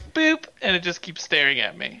just go boop, and it just keeps staring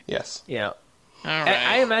at me. Yes. Yeah. All right.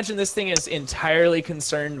 I imagine this thing is entirely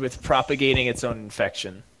concerned with propagating its own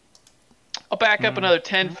infection. I'll back up another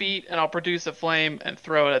 10 feet, and I'll produce a flame and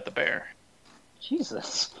throw it at the bear.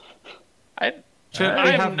 Jesus. Chad, I we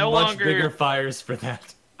am have no much longer- bigger fires for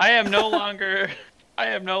that. I no longer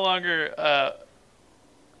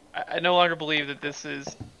believe that this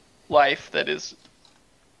is life that is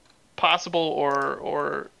possible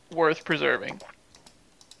or worth preserving.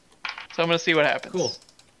 So I'm gonna see what happens. Cool.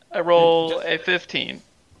 I roll a 15. A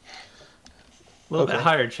little bit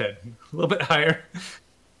higher, Chad. A little bit higher.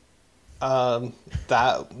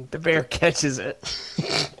 That The bear catches it.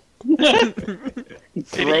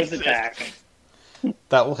 Throws it back.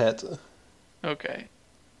 that will hit. Okay.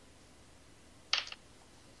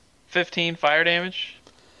 15 fire damage.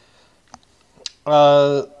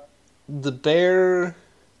 The bear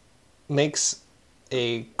makes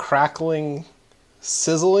a crackling,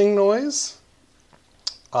 sizzling noise.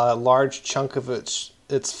 A large chunk of its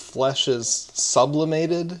flesh is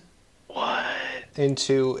sublimated What?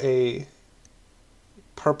 into a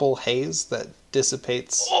purple haze that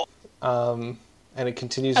dissipates, and it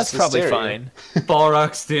continues That's to probably stare at you. fine.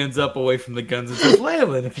 Balrock stands up away from the guns and says,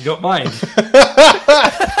 Leyland, if you don't mind.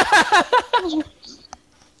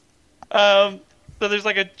 So there's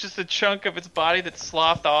like just a chunk of its body that's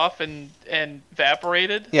sloughed off and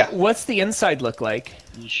evaporated. Yeah, What's the inside look like?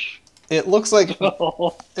 it looks like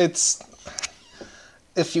it's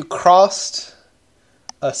if you crossed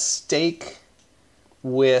a steak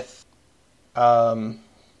with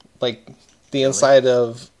like the inside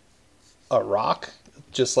of a rock,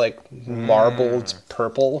 just like marbled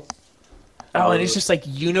purple. Oh, and it's just like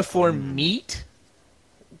uniform meat.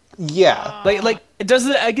 Yeah, Like does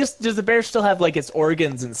it? I guess does the bear still have like its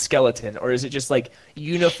organs and skeleton, or is it just like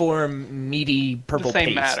uniform meaty The purple same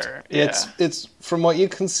paste? matter. Yeah. it's from what you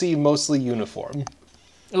can see mostly uniform.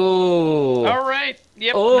 Oh, All right.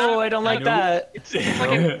 Yep. oh, I don't like Nope. that. It's like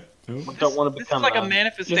a, Don't want to this is become like a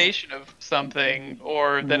manifestation of something,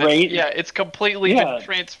 or that Right. it's completely Yeah. been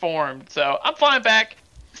transformed. So I'm flying back.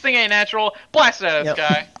 This thing ain't natural. Blast it out of the Yep.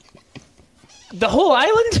 sky. The whole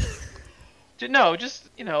island? No, just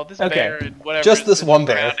this Okay. bear and whatever. Just this is one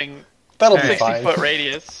bear. surrounding That'll be 60-foot fine.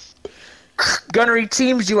 radius. Gunnery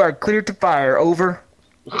teams, you are cleared to fire. Over.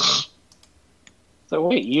 So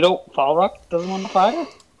wait, you don't Fall Rock doesn't want to fire?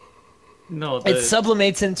 No, It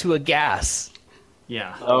sublimates into a gas.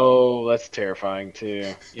 Yeah. Oh, that's terrifying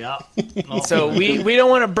too. Yeah. So we don't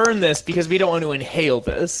want to burn this because we don't want to inhale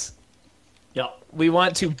this. Yep. We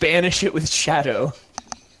want to banish it with shadow.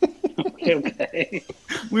 Okay.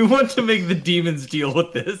 We want to make the demons deal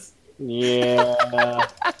with this. Yeah.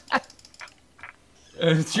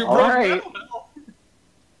 It's your All problem. right.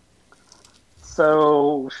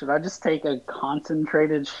 So, should I just take a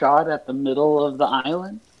concentrated shot at the middle of the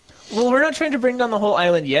island? Well, we're not trying to bring down the whole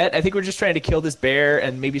island yet. I think we're just trying to kill this bear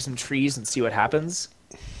and maybe some trees and see what happens.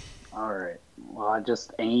 All right. Well, I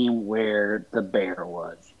just aim where the bear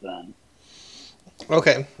was then.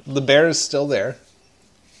 Okay, the bear is still there.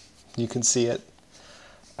 You can see it.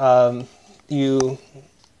 You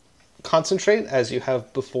concentrate, as you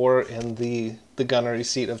have before in the gunnery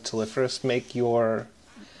seat of Telephorus. Make your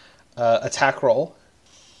attack roll.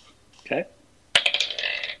 Okay.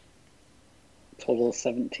 Total of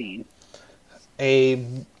 17. A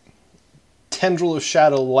tendril of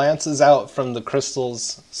shadow lances out from the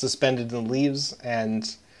crystals suspended in the leaves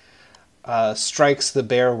and strikes the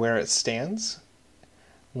bear where it stands.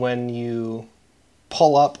 When you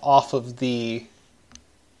pull up off of the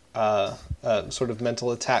sort of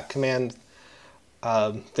mental attack command,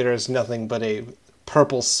 there is nothing but a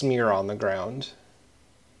purple smear on the ground,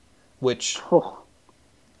 which Oh,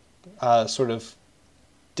 sort of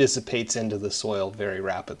dissipates into the soil very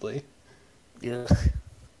rapidly.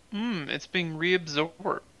 It's being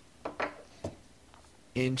reabsorbed.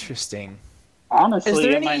 Interesting. honestly, Is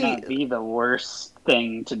there it might any- not be the worst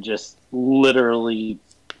thing to just literally,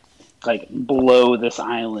 like, blow this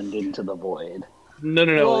island into the void. No.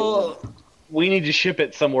 Well, We need to ship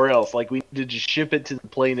it somewhere else. Like, we need to just ship it to the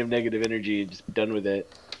plane of negative energy and just be done with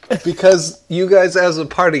it. Because you guys as a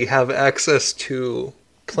party have access to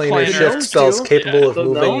planar Planar. shift Gnomes spells do. capable of The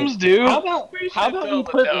moving. gnomes do. How about We you should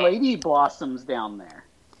put build a lady blossoms down there?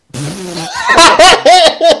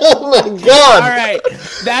 Oh my all god! right,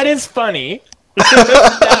 that is funny.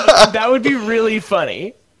 that would be really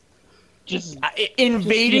funny. Just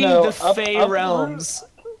Invading know, the up- Fey uproot- realms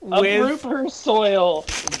uproot with her soil,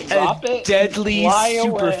 drop it, deadly fly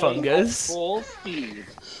super away fungus. at full speed.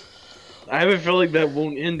 I have a feeling that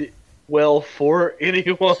won't end well for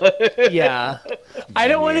anyone. Yeah. I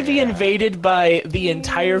don't want to be invaded by the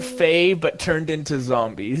entire Fae, but turned into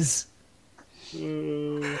zombies.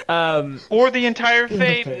 Or the entire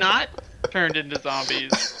Fae not turned into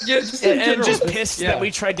zombies. Yeah, just in And general, just pissed yeah. that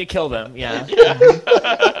we tried to kill them. Yeah.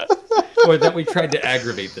 Or that we tried to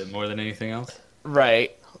aggravate them more than anything else.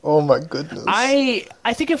 Right. Oh my goodness. I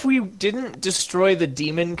think if we didn't destroy the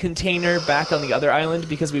demon container back on the other island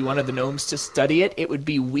because we wanted the gnomes to study it, it would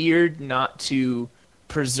be weird not to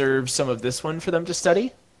preserve some of this one for them to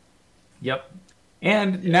study. Yep.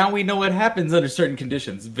 And now we know what happens under certain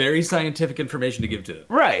conditions. Very scientific information to give to them.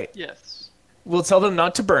 Right. Yes. We'll tell them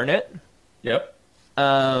not to burn it. Yep.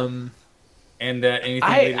 Um, And that anything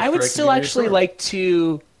I would still actually like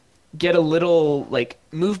to get a little, like,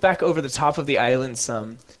 move back over the top of the island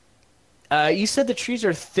some. You said the trees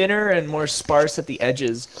are thinner and more sparse at the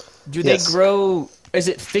edges. Do Yes. they grow... Is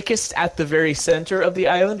it thickest at the very center of the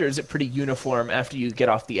island, or is it pretty uniform after you get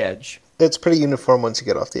off the edge? It's pretty uniform once you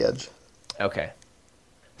get off the edge. Okay.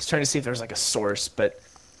 I was trying to see if there's, like, a source, but...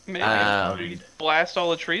 Maybe Um, blast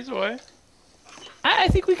all the trees away. I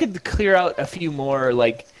think we could clear out a few more,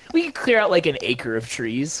 like... We could clear out, like, an acre of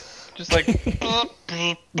trees. Just like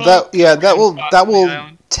That will the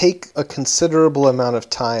island. take a considerable amount of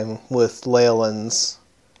time with Leyland's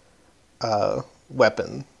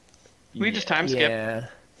weapon. we just time skip. Yeah.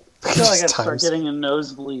 I feel like I'd Just start times- getting a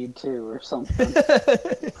nosebleed too, or something.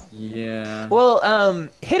 Yeah. Well,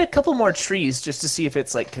 hit a couple more trees just to see if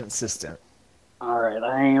it's, like, consistent. All right,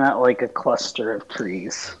 I aim at like a cluster of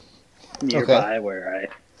trees nearby where I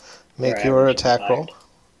Make Where your average is attack high. roll.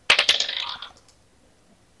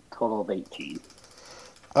 total of 18.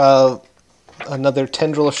 Another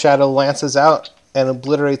tendril of shadow lances out and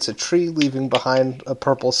obliterates a tree, leaving behind a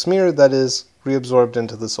purple smear that is reabsorbed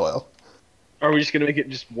into the soil. Are we just gonna make it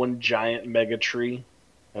just one giant mega tree,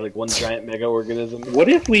 or like one giant mega organism? What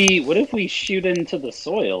if we shoot into the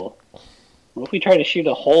soil? What if we try to shoot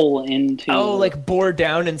a hole into? Oh, like bore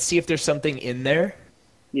down and see if there's something in there?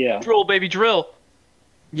 yeah. Drill, baby, drill.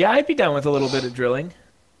 Yeah, I'd be down with a little bit of drilling.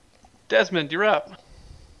 Desmond, you're up.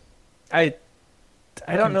 I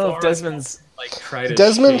don't know if Desmond's... Like try to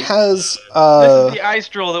Desmond shape- has This is the ice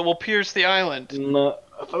drill that will pierce the island. No,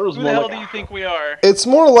 I thought it was Who the more hell like do you think we are? it's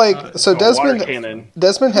more like so a water Desmond cannon.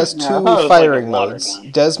 Desmond has Yeah, I two thought it was like firing a water modes.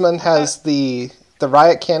 gun. Desmond has the the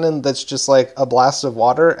riot cannon that's just like a blast of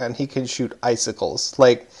water, and he can shoot icicles.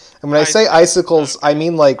 Like, and when I say icicles, I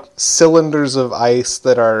mean like cylinders of ice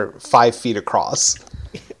that are 5 feet across.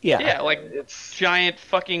 Yeah, like it's giant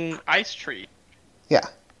fucking ice tree. Yeah.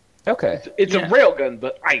 Okay. It's a railgun,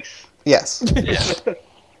 but ice. Yes. Yeah.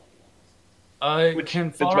 Which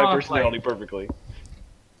Can fits my Farah, personality like, perfectly.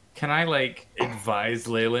 can I like advise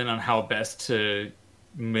Leyland on how best to,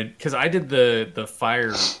 because I did the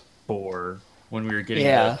fire bore when we were getting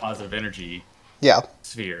Yeah. the positive energy Yeah.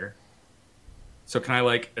 sphere. So can I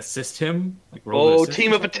like assist him? Like roll an Oh, assist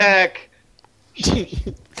team or of something? attack!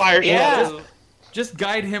 Fire Yeah. shot. Just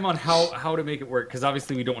guide him on how to make it work, because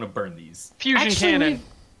obviously we don't want to burn these. Fusion Actually, cannon.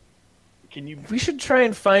 Can you? We should try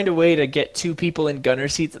and find a way to get 2 people in gunner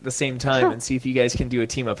seats at the same time and see if you guys can do a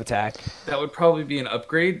team up attack. That would probably be an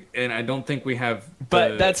upgrade, and I don't think we have. But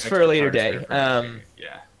the that's for extra a later parts day. there for an upgrade.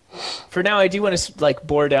 Yeah. For now, I do want to like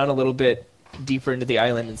bore down a little bit deeper into the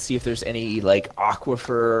island and see if there's any like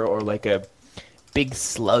aquifer or like a big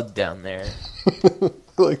slug down there.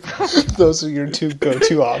 Like, those are your 2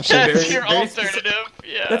 go-to options. That's Very- your very alternative.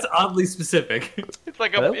 Yeah. That's oddly specific. It's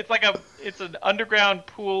like Hello? it's an underground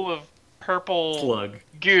pool of purple Slug.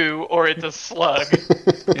 goo, or it's a slug.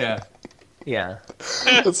 Yeah. Yeah.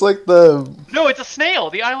 It's like the No, it's a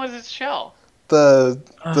snail. The island is its shell.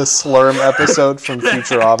 Slurm episode from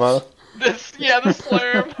Futurama. The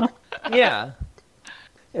slurm. Yeah.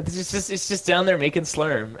 It's just down there making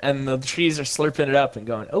slurm, and the trees are slurping it up and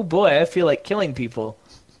going, oh boy, I feel like killing people.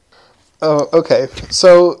 Oh, okay.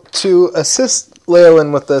 So to assist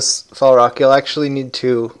Leolin with this, Falrock, you'll actually need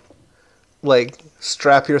to, like,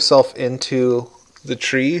 strap yourself into the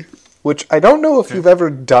tree, which I don't know if you've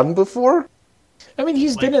ever done before. I mean,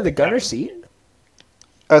 he's been in the gunner seat.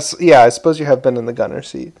 Yeah, I suppose you have been in the gunner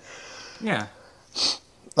seat. Yeah.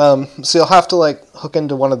 So you'll have to, like, hook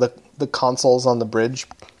into one of the consoles on the bridge,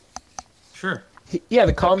 Sure. Yeah,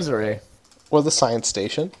 the comms array. or the science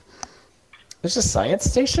station. There's a science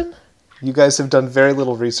station? You guys have done very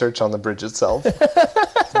little research on the bridge itself.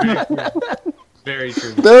 Very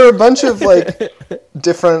true. There are a bunch of, like,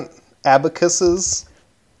 different abacuses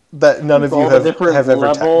that none of you all the have different ever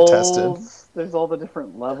levels. tested. There's all the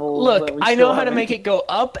different levels. Look, that we I still know how to haven't- make it go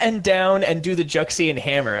up and down and do the Juxian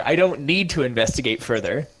hammer. I don't need to investigate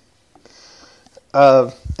further.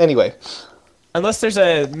 Anyway, Unless there's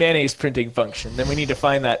a mayonnaise printing function, then we need to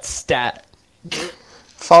find that stat.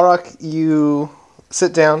 Falrock, you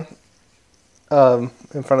sit down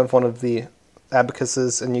in front of one of the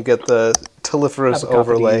abacuses, and you get the Telephorus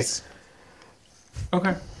overlay. Abacopodies.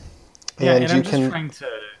 Okay. Yeah, and you I'm can just trying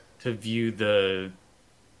to view the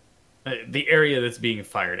area that's being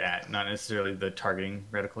fired at, not necessarily the targeting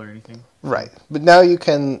reticle or anything. right, but now you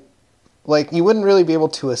can, like, you wouldn't really be able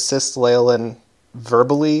to assist Leolin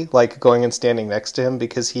verbally, like going and standing next to him,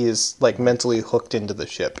 because he is like mentally hooked into the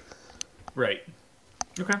ship. Right.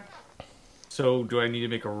 Okay. So do I need to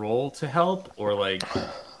make a roll to help, or like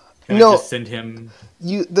can No. I just send him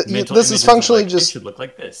mental This images is of, functionally like, it just should look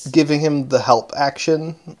like this? giving him the help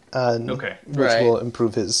action, Okay. which Right. will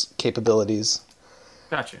improve his capabilities.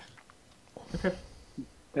 Gotcha. Okay.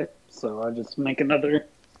 Okay, so I just make another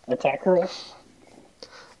attack roll.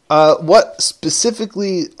 What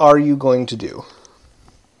specifically are you going to do?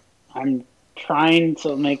 I'm trying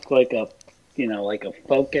to make like a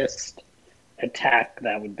focused attack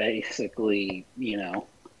that would basically,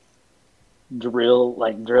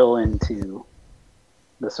 drill into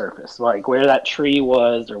the surface, like where that tree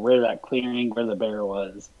was or where that clearing, where the bear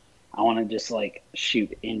was. I want to just like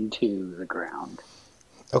shoot into the ground.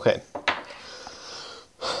 Okay.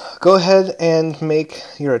 Go ahead and make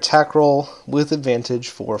your attack roll with advantage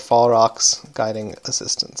for Falrock's guiding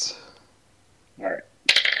assistance. All right.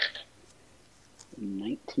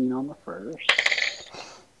 19 on the first.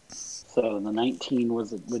 So the 19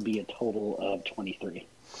 would be a total of 23.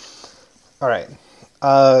 All right.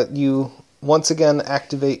 You once again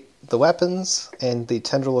activate the weapons, and the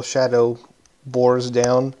tendril of shadow bores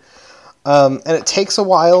down. And it takes a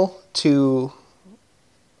while to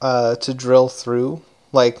drill through.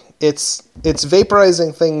 Like it's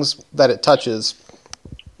vaporizing things that it touches,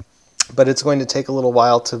 but it's going to take a little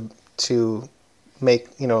while to make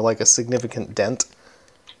like a significant dent.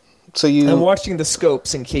 So I'm watching the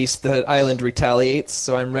scopes in case the island retaliates,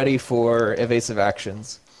 so I'm ready for evasive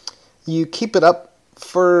actions. You keep it up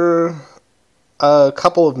for a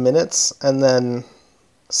couple of minutes and then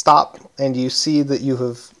stop, and you see that you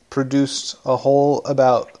have produced a hole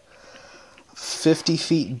about 50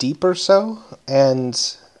 feet deep or so,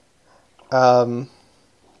 and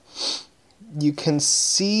you can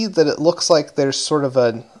see that it looks like there's sort of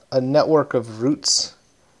a network of roots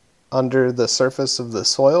under the surface of the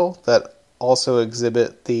soil that also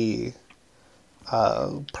exhibit the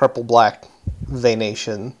purple-black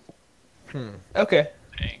veination. Okay.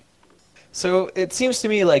 Dang. So it seems to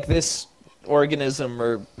me like this organism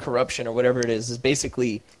or corruption or whatever it is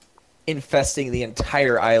basically infesting the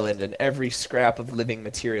entire island and every scrap of living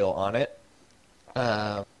material on it.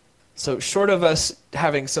 So short of us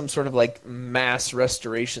having some sort of like mass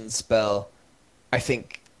restoration spell, I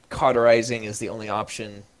think cauterizing is the only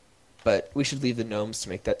option, but we should leave the gnomes to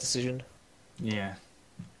make that decision. Yeah.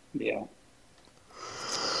 Yeah.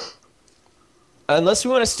 Unless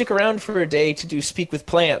we want to stick around for a day to do speak with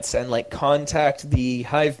plants and like contact the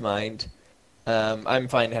hive mind, I'm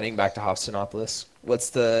fine heading back to Hobstonopolis. What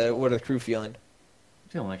are the crew feeling?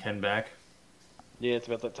 Feeling like heading back. Yeah, it's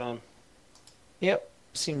about that time. Yep,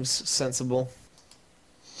 seems sensible.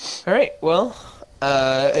 All right, well,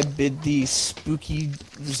 I bid the spooky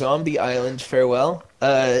zombie island farewell.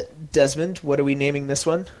 Desmond, what are we naming this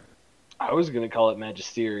one? I was gonna call it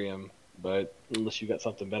Magisterium, but unless you got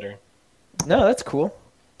something better. No, that's cool.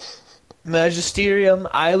 Magisterium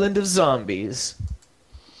Island of Zombies.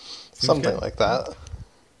 Something like that.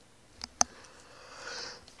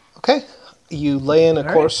 Okay. You lay in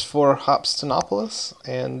a course for Hobstonopolis,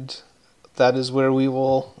 and that is where we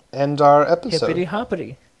will end our episode. Hippity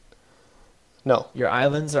hoppity. No. Your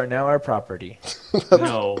islands are now our property.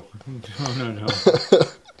 No. No.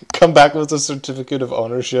 Come back with a certificate of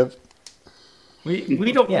ownership.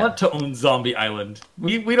 We don't Yeah. want to own Zombie Island.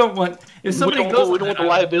 We don't want if We somebody don't, goes we to don't want that the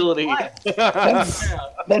liability.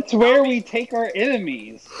 That's where we take our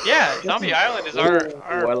enemies. Yeah, Zombie Island is our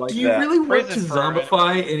I like Do you that. really want to Prison for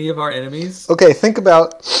zombify any of our enemies? Okay, think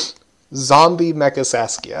about zombie Mecha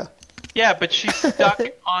Saskia. Yeah, but she's stuck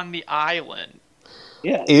on the island.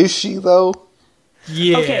 Yeah. Is she, though?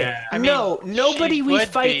 Yeah. Okay, I mean, nobody she we would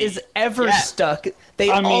fight be. is ever Yeah. stuck. They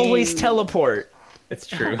I always mean- teleport. It's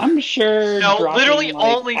true. I'm sure No, dropping, literally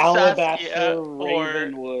like, only Alabaster Saskia or-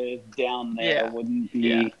 Ravenwood down there Yeah. wouldn't be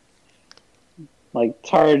Yeah. like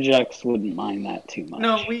Tarjux wouldn't mind that too much.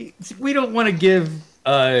 No, we don't want to give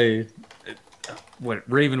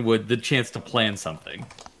Ravenwood the chance to plan something.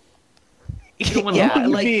 Yeah,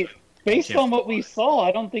 Wouldn't like be- based on what we saw,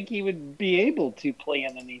 I don't think he would be able to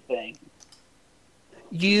plan anything.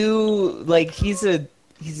 he's a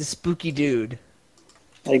spooky dude.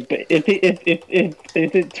 Like, but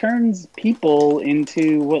if it turns people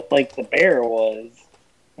into what like the bear was,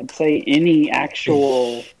 I'd say any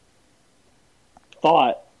actual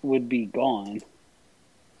thought would be gone.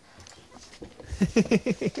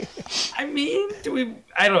 I mean,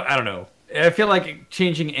 I don't know. I feel like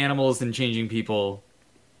changing animals and changing people,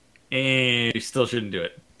 we still shouldn't do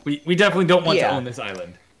it. We definitely don't want to Yeah. own this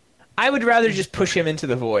island. I would rather just push him into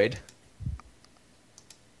the void.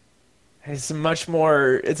 It's a much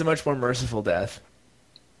more merciful death.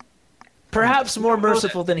 Perhaps more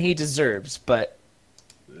merciful than he deserves, but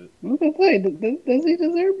What did I say? Does he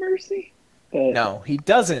deserve mercy? But no, he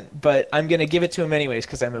doesn't. But I'm gonna give it to him anyways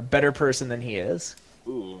because I'm a better person than he is.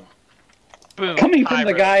 Ooh. Boom. coming from the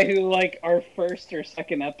Pyro. guy who, like, our first or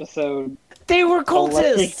second episode, They were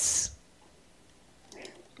cultists.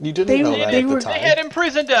 You didn't They- know that they at the were- time. They had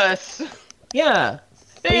imprisoned us. Yeah,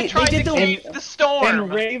 They had tried did to the- cave the storm.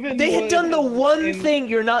 and Ravenwood. they had done the one and- thing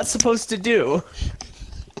you're not supposed to do.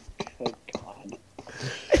 Oh, God.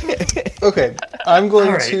 Okay, I'm going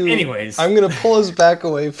All right, to. anyways. I'm going to pull us back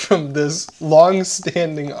away from this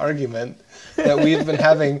long-standing argument that we've been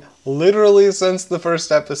having literally since the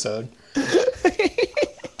first episode.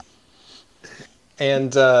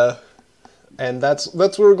 And that's where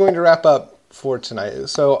we're going to wrap up for tonight.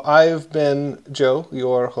 So I've been Joe,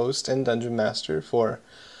 your host and dungeon master for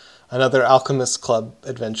another Alchemist Club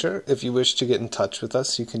adventure. If you wish to get in touch with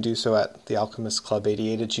us, you can do so at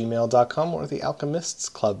thealchemistclub88@gmail.com or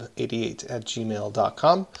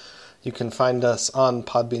thealchemistclub88@gmail.com. You can find us on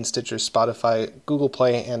Podbean, Stitcher, Spotify, Google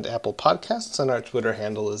Play, and Apple Podcasts, and our Twitter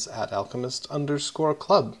handle is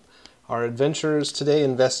 @alchemist_club. Our adventurers today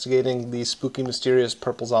investigating the spooky, mysterious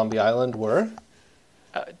Purple Zombie Island were...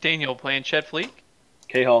 Daniel playing Chet Fleek.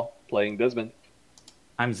 K-Hall playing Desmond.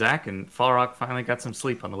 I'm Zach, and Fall Rock finally got some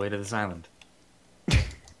sleep on the way to this island.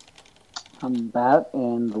 I'm Bat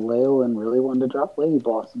and Leo and really wanted to drop Lady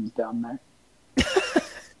Blossoms down there.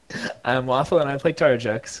 I'm Waffle and I play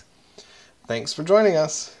Tarjux. Thanks for joining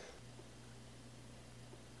us.